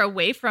because they're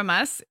away from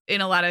us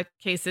in a lot of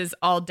cases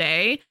all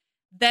day,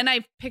 then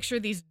I picture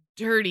these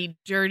dirty,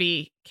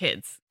 dirty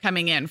kids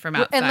coming in from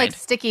outside. And like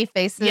sticky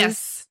faces.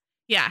 Yes.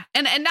 Yeah.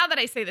 And now that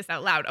I say this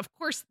out loud, of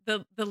course,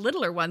 the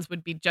littler ones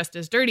would be just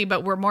as dirty,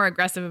 but we're more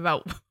aggressive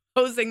about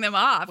hosing them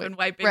off and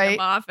wiping them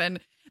off, and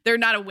they're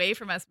not away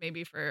from us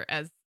maybe for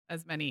as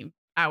many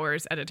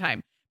hours at a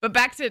time. But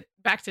back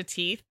to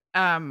teeth.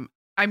 I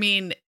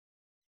mean,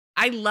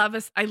 I love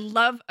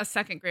a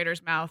second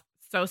grader's mouth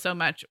so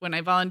much. When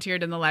I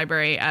volunteered in the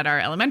library at our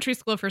elementary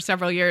school for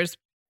several years,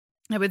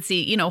 I would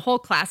see, you know, whole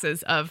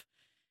classes of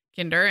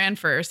kinder and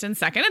first and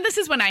second. And this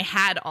is when I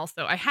had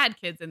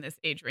kids in this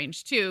age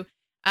range too.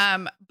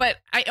 But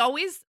I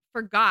always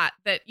forgot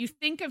that you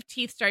think of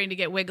teeth starting to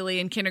get wiggly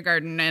in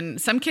kindergarten,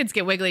 and some kids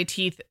get wiggly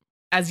teeth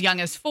as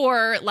young as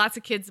 4, lots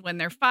of kids when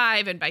they're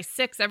 5, and by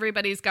 6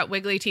 everybody's got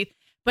wiggly teeth.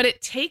 But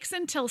it takes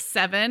until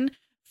 7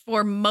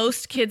 for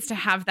most kids to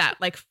have that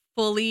like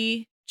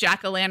fully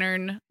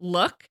jack-o'-lantern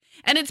look.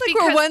 And it's like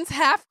because one's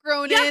half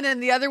grown in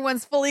and the other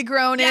one's fully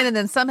grown in, and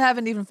then some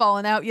haven't even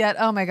fallen out yet.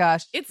 Oh my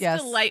gosh. It's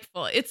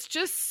delightful. It's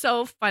just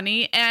so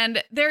funny. And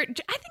I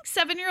think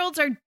 7-year-olds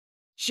are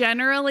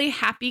generally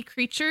happy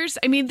creatures.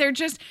 I mean, they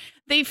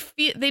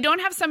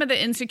don't have some of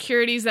the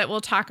insecurities that we'll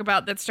talk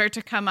about that start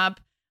to come up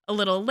a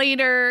little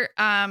later.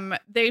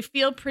 They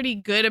feel pretty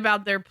good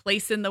about their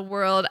place in the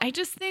world. I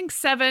just think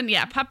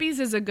puppies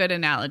is a good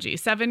analogy.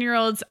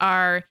 7-year-olds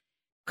are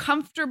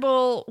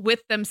comfortable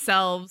with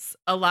themselves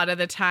a lot of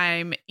the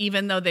time,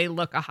 even though they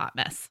look a hot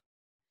mess.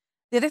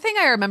 The other thing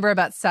I remember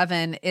about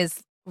 7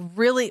 is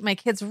really my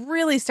kids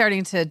really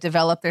starting to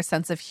develop their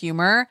sense of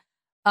humor.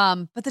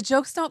 But the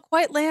jokes don't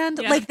quite land.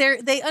 Yeah. Like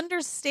they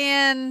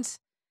understand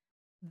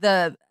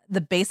the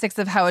basics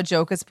of how a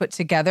joke is put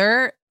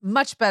together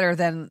much better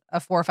than a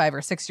 4, 5, or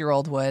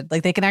 6-year-old would.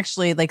 Like they can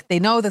actually they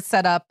know the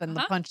setup and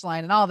the punchline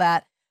and all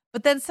that.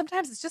 But then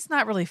sometimes it's just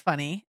not really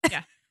funny.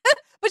 Yeah.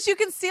 But you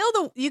can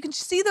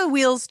see the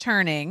wheels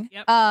turning.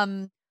 Yep.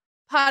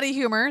 Potty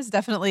humor is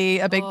definitely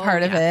a big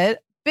part of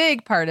it.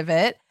 Big part of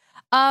it.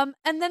 And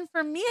then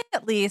for me,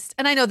 at least,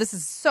 and I know this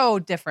is so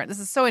different. This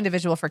is so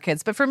individual for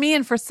kids, but for me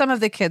and for some of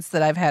the kids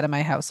that I've had in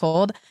my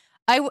household,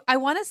 I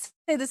want to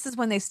say this is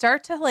when they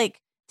start to like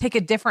take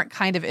a different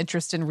kind of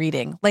interest in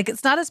reading. Like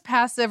it's not as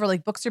passive or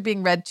like books are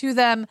being read to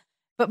them,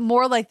 but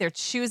more like they're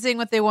choosing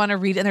what they want to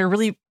read and they're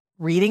really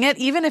reading it,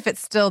 even if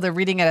it's still they're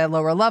reading at a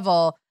lower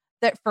level.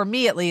 That for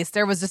me, at least,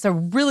 there was just a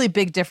really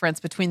big difference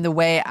between the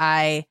way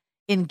I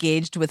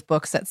engaged with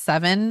books at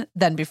 7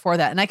 than before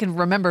that. And I can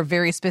remember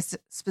very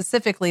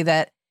specifically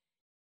that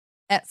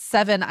at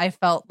 7, I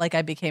felt like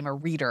I became a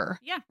reader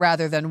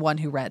rather than one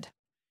who read.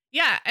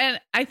 Yeah. And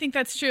I think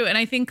that's true. And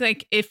I think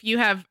like if you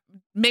have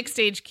mixed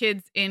age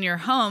kids in your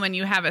home and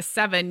you have a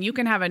 7, you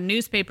can have a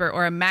newspaper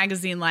or a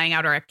magazine lying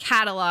out or a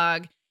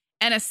catalog.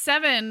 And a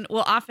 7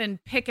 will often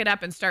pick it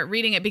up and start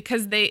reading it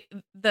because the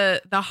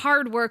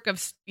hard work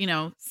of, you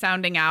know,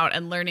 sounding out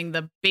and learning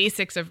the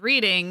basics of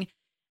reading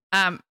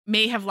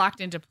may have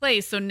locked into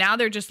place. So now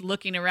they're just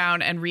looking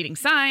around and reading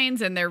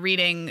signs, and they're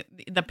reading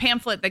the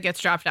pamphlet that gets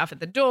dropped off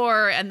at the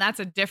door. And that's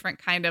a different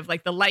kind of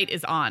like the light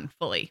is on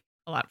fully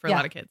a lot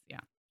of kids. Yeah.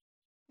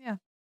 Yeah.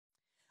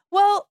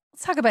 Well,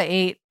 let's talk about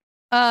 8.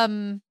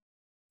 I've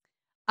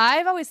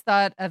always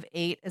thought of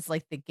 8 as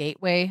like the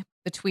gateway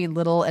between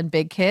little and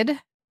big kid.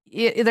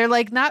 they're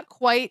like not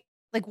quite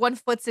like one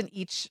foot's in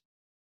each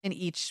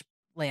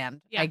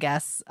land, I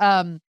guess.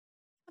 But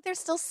they're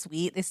still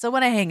sweet. They still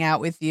want to hang out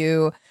with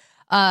you.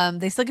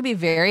 They still can be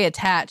very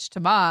attached to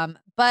mom,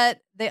 but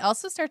they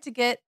also start to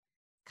get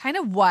kind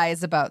of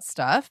wise about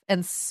stuff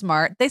and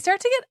smart. They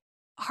start to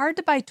get hard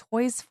to buy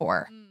toys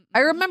for. Mm-hmm. I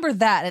remember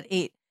that at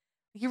 8.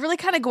 You really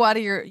kind of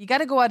you got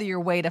to go out of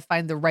your way to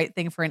find the right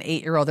thing for an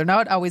 8-year-old. They're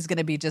not always going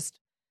to be just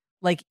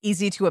like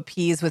easy to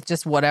appease with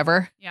just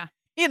whatever. Yeah.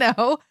 You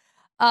know?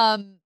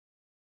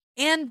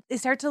 And they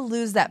start to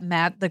lose that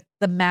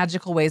the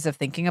magical ways of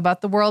thinking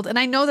about the world. And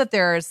I know that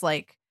there's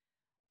like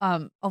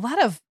a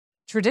lot of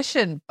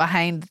tradition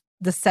behind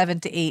the 7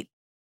 to 8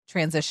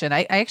 transition.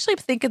 I actually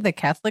think in the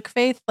Catholic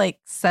faith, like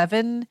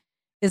 7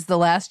 is the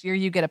last year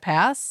you get a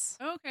pass.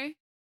 Oh, okay.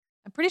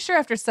 I'm pretty sure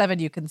after 7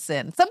 you can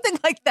sin, something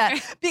like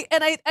that. Okay.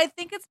 And I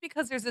think it's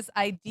because there's this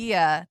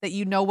idea that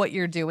you know what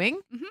you're doing,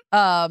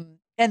 and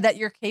that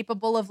you're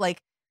capable of like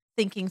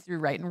thinking through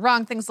right and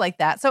wrong, things like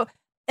that. So,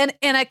 and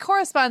it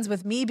corresponds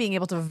with me being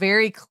able to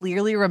very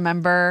clearly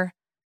remember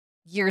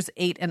years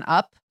 8 and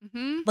up,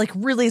 like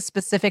really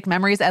specific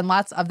memories and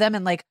lots of them,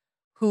 and like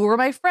who were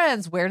my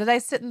friends, where did I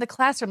sit in the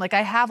classroom? Like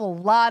I have a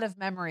lot of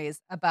memories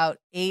about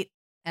 8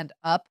 and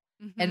up,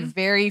 and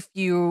very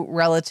few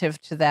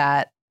relative to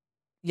that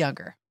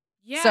younger.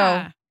 Yeah.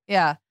 So,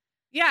 yeah.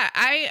 Yeah.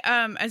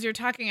 As you're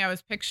talking, I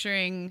was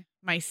picturing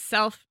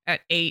myself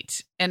at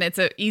 8, and it's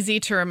easy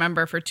to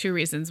remember for 2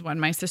 reasons. One,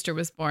 my sister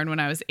was born when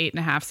I was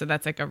 8.5. So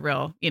that's like a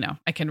real,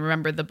 I can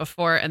remember the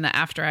before and the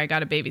after I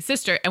got a baby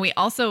sister. And we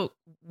also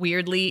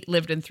weirdly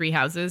lived in 3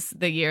 houses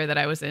the year that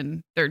I was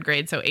in 3rd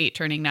grade. So 8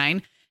 turning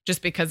 9,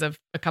 just because of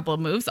a couple of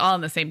moves all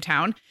in the same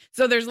town.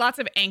 So there's lots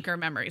of anchor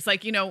memories.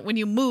 Like, when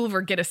you move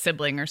or get a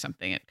sibling or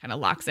something, it kind of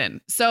locks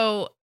in.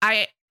 So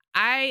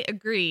I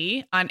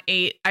agree on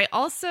 8. I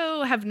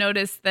also have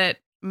noticed that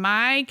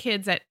my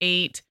kids at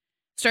 8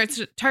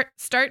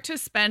 start to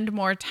spend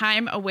more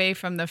time away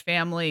from the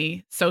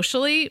family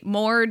socially,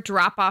 more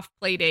drop-off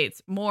play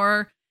dates,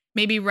 more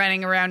maybe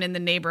running around in the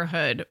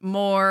neighborhood,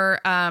 more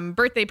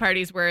birthday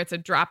parties where it's a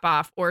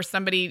drop-off or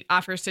somebody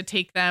offers to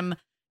take them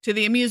to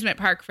the amusement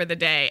park for the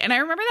day. And I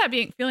remember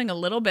that feeling a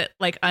little bit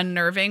like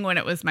unnerving when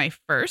it was my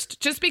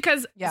first, just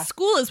because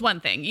school is one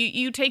thing.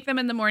 You take them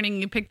in the morning,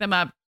 you pick them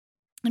up.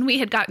 And we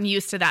had gotten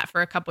used to that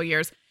for a couple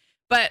years,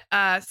 but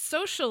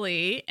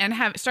socially and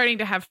starting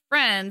to have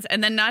friends,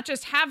 and then not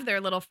just have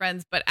their little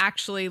friends, but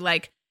actually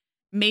like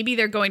maybe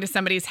they're going to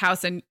somebody's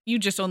house and you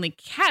just only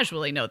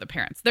casually know the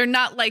parents. They're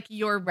not like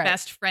your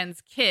best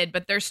friend's kid,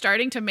 but they're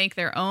starting to make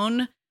their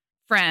own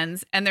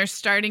friends and they're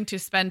starting to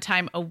spend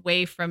time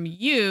away from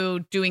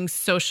you doing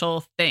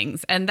social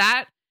things. And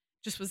that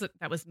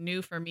was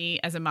new for me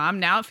as a mom.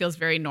 Now it feels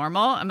very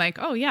normal. I'm like,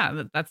 oh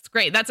yeah, that's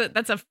great. That's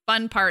a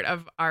fun part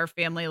of our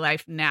family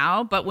life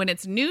now. But when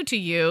it's new to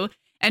you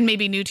and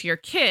maybe new to your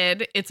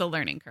kid, it's a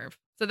learning curve.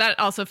 So that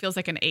also feels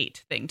like an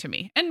 8 thing to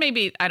me. And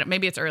maybe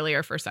it's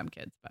earlier for some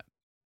kids, but.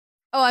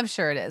 Oh, I'm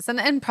sure it is.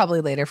 And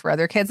probably later for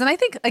other kids. And I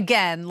think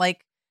again,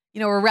 like,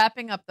 we're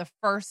wrapping up the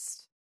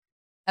first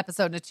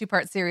episode in a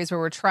 2-part series where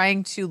we're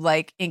trying to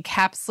like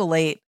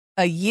encapsulate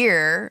a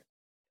year.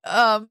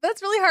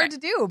 That's really hard to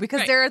do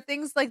because there are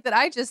things like that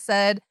I just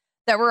said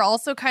that were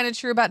also kind of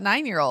true about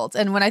 9-year-olds.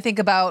 And when I think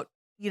about,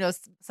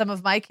 some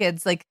of my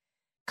kids like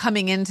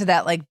coming into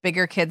that like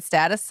bigger kid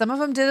status, some of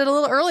them did it a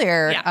little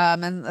earlier,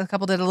 and a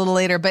couple did a little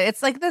later. But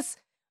it's like this,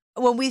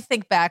 when we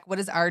think back, what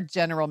is our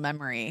general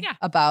memory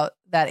about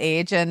that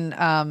age? And,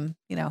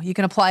 you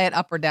can apply it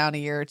up or down a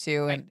year or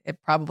two and it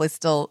probably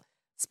still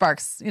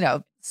sparks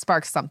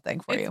something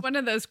for you. It's one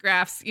of those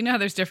graphs, how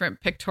there's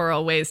different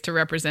pictorial ways to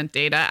represent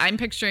data. I'm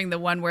picturing the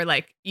one where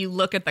like you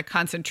look at the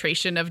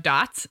concentration of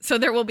dots. So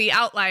there will be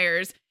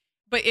outliers,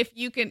 but if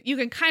you can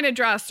kind of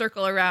draw a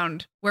circle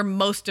around where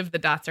most of the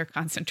dots are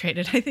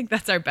concentrated. I think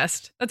that's our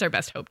best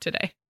hope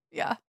today.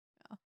 Yeah.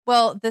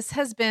 Well, this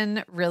has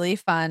been really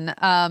fun.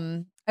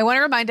 I want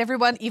to remind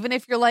everyone, even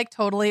if you're like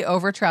totally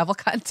over travel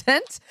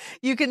content,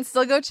 you can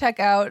still go check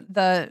out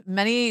the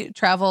many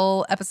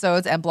travel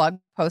episodes and blog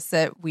posts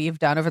that we've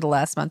done over the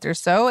last month or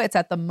so. It's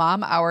at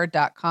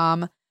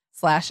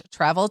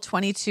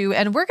themomhour.com/travel22.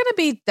 And we're going to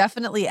be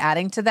definitely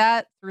adding to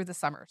that through the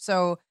summer.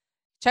 So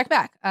check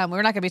back.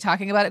 We're not going to be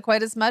talking about it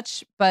quite as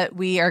much, but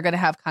we are going to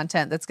have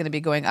content that's going to be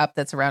going up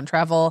that's around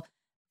travel,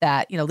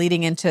 that,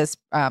 leading into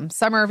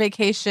summer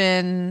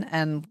vacation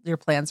and your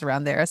plans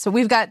around there. So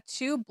we've got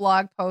 2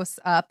 blog posts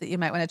up that you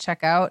might want to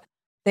check out.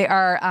 They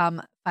are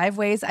 5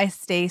 ways I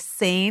stay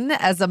sane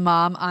as a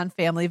mom on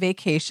family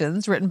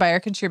vacations, written by our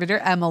contributor,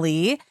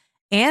 Emily,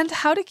 and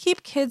how to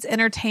keep kids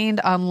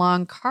entertained on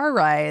long car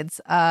rides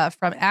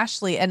from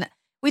Ashley. And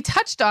we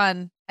touched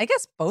on, I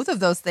guess, both of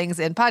those things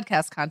in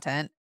podcast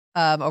content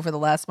over the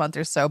last month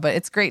or so, but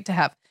it's great to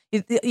have.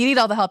 You need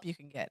all the help you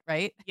can get,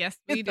 right? Yes,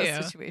 we do.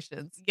 Those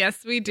situations.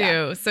 Yes, we do.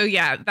 Yeah. So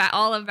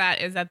all of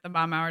that is at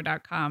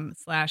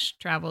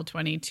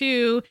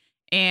themomhour.com/travel22.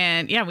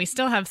 And we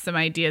still have some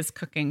ideas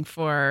cooking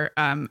for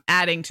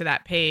adding to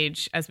that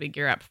page as we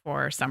gear up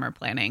for summer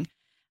planning.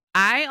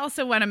 I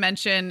also want to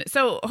mention,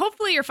 so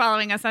hopefully you're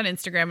following us on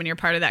Instagram and you're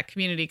part of that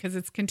community because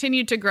it's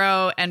continued to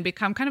grow and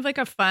become kind of like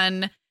a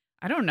fun,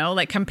 I don't know,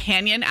 like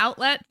companion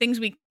outlet, things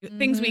we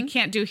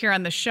can't do here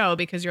on the show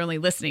because you're only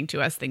listening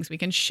to us, things we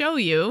can show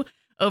you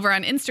over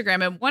on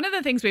Instagram. And one of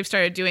the things we've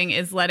started doing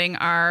is letting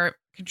our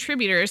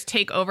contributors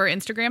take over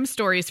Instagram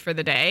stories for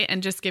the day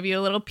and just give you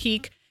a little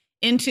peek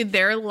into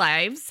their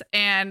lives.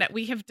 And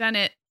we have done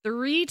it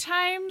 3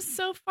 times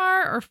so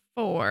far, or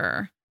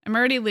 4. I'm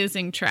already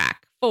losing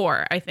track.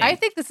 4, I think. I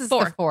think this is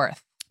the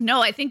 4th.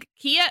 No, I think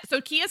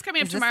Kia's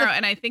coming up tomorrow,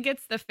 and I think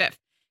it's the 5th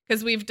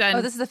because we've done.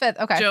 Oh, this is the 5th.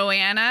 Okay.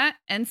 Joanna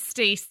and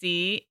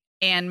Stacy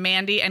and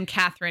Mandy and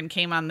Catherine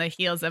came on the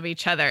heels of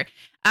each other.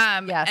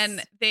 Yes.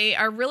 And they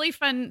are really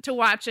fun to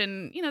watch.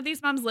 And, you know,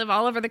 these moms live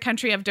all over the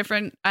country, have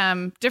different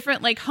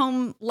like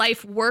home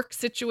life work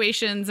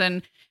situations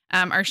and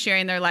are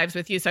sharing their lives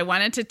with you. So I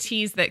wanted to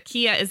tease that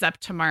Kia is up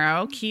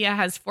tomorrow. Kia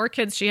has 4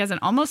 kids. She has an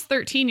almost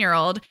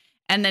 13-year-old.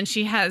 And then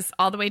she has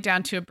all the way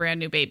down to a brand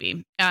new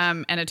baby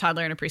and a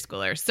toddler and a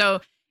preschooler.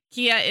 So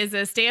Kia is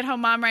a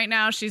stay-at-home mom right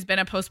now. She's been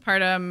a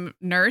postpartum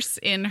nurse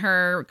in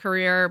her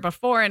career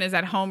before and is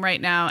at home right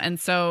now. And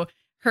so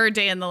her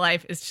day in the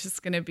life is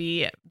just going to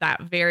be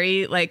that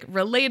very like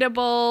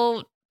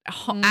relatable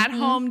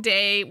at-home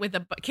day with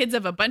kids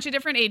of a bunch of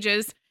different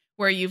ages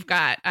where you've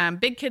got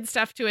big kid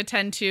stuff to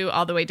attend to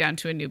all the way down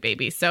to a new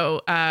baby.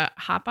 So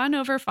hop on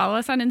over, follow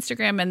us on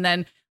Instagram, and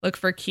then look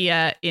for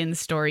Kia in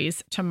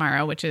stories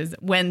tomorrow, which is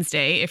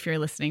Wednesday, if you're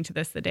listening to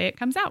this the day it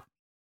comes out.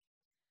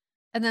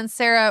 And then,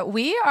 Sarah,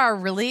 we are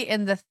really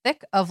in the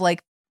thick of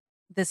like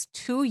this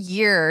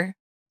 2-year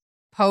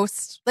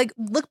post, like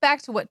look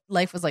back to what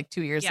life was like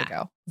 2 years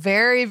ago.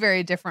 Very,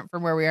 very different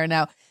from where we are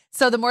now.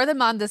 So the More Than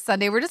Mom this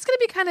Sunday, we're just going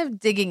to be kind of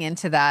digging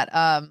into that,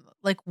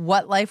 like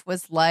what life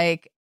was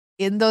like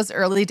in those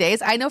early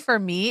days. I know for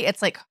me,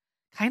 it's like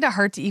kind of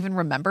hard to even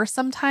remember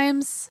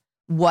sometimes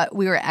what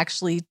we were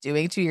actually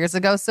doing 2 years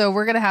ago. So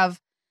we're going to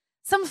have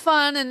some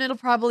fun, and it'll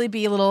probably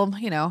be a little,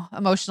 you know,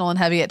 emotional and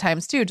heavy at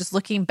times too, just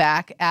looking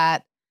back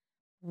at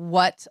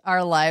what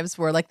our lives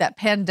were like, that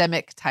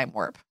pandemic time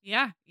warp.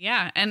 Yeah.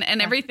 And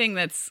everything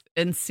that's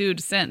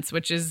ensued since,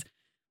 which is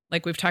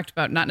like we've talked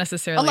about, not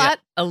necessarily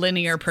a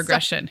linear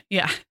progression.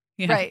 Yeah.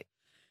 Right.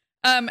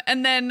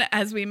 And then,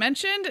 as we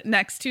mentioned,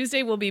 next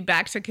Tuesday, we'll be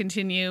back to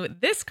continue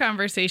this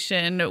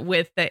conversation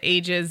with the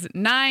ages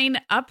 9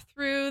 up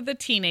through the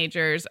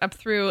teenagers, up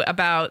through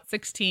about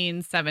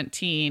 16,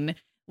 17,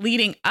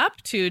 leading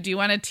up to, do you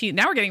want to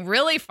now we're getting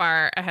really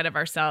far ahead of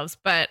ourselves,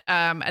 but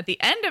at the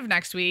end of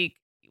next week,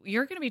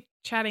 you're going to be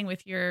chatting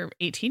with your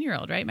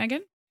 18-year-old, right,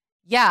 Megan?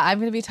 Yeah, I'm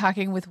going to be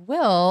talking with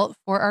Will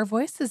for our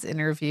Voices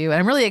interview. And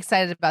I'm really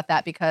excited about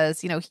that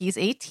because, you know, he's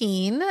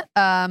 18,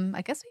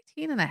 I guess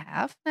 18 and a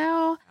half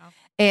now,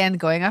 and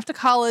going off to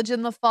college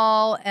in the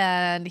fall.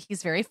 And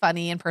he's very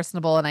funny and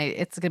personable. And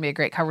it's going to be a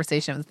great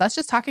conversation. That's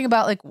just talking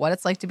about like what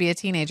it's like to be a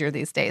teenager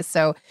these days.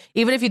 So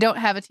even if you don't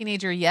have a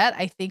teenager yet,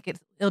 I think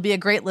it'll be a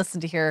great listen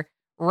to hear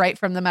right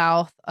from the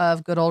mouth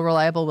of good old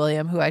reliable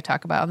William, who I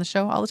talk about on the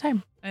show all the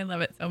time. I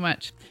love it so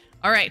much.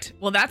 All right.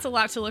 Well, that's a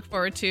lot to look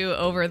forward to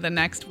over the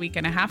next week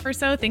and a half or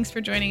so. Thanks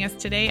for joining us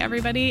today,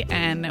 everybody,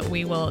 and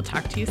we will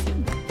talk to you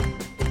soon.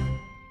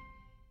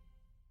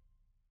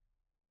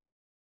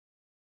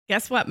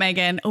 Guess what,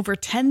 Megan? Over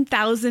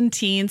 10,000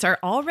 teens are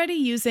already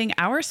using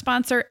our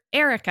sponsor,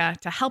 Erica,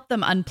 to help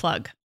them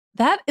unplug.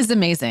 That is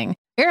amazing.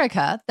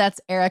 Erica,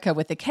 that's Erica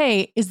with a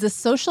K, is the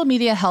social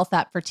media health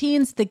app for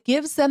teens that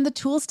gives them the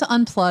tools to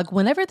unplug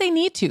whenever they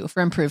need to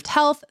for improved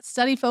health,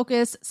 study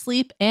focus,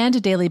 sleep,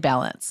 and daily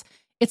balance.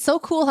 It's so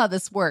cool how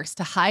this works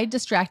to hide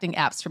distracting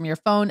apps from your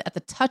phone at the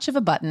touch of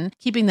a button,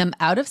 keeping them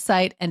out of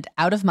sight and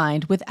out of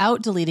mind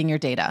without deleting your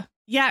data.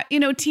 Yeah, you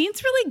know,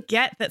 teens really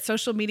get that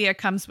social media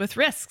comes with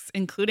risks,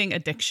 including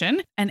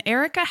addiction, and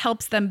Erica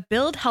helps them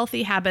build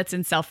healthy habits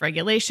and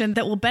self-regulation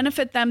that will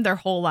benefit them their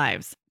whole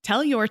lives.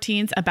 Tell your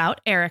teens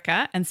about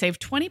Erica and save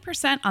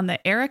 20% on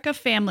the Erica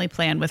family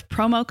plan with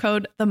promo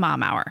code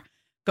TheMomHour.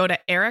 Go to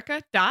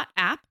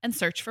erica.app and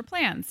search for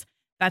plans.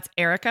 That's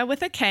Erica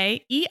with a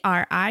K,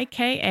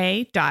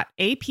 ERIKA.app,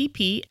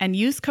 and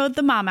use code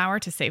TheMomHour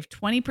to save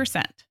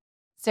 20%.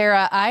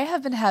 Sarah, I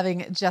have been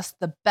having just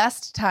the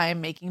best time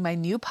making my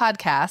new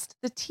podcast,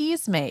 The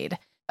Teas Made.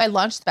 I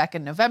launched back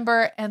in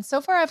November, and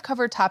so far I've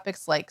covered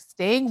topics like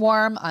staying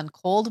warm on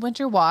cold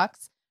winter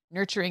walks,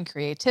 nurturing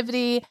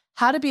creativity,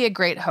 how to be a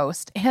great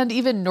host, and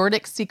even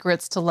Nordic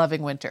secrets to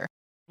loving winter.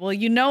 Well,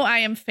 you know, I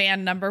am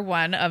fan number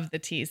 1 of The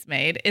Teas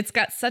Made. It's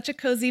got such a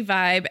cozy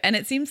vibe, and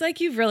it seems like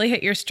you've really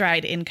hit your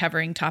stride in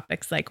covering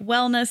topics like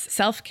wellness,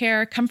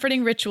 self-care,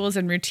 comforting rituals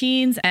and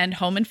routines, and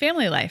home and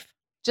family life.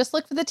 Just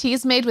look for The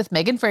Teas Made with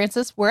Megan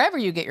Francis wherever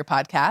you get your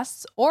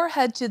podcasts, or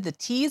head to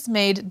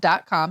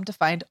theteasmade.com to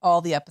find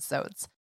all the episodes.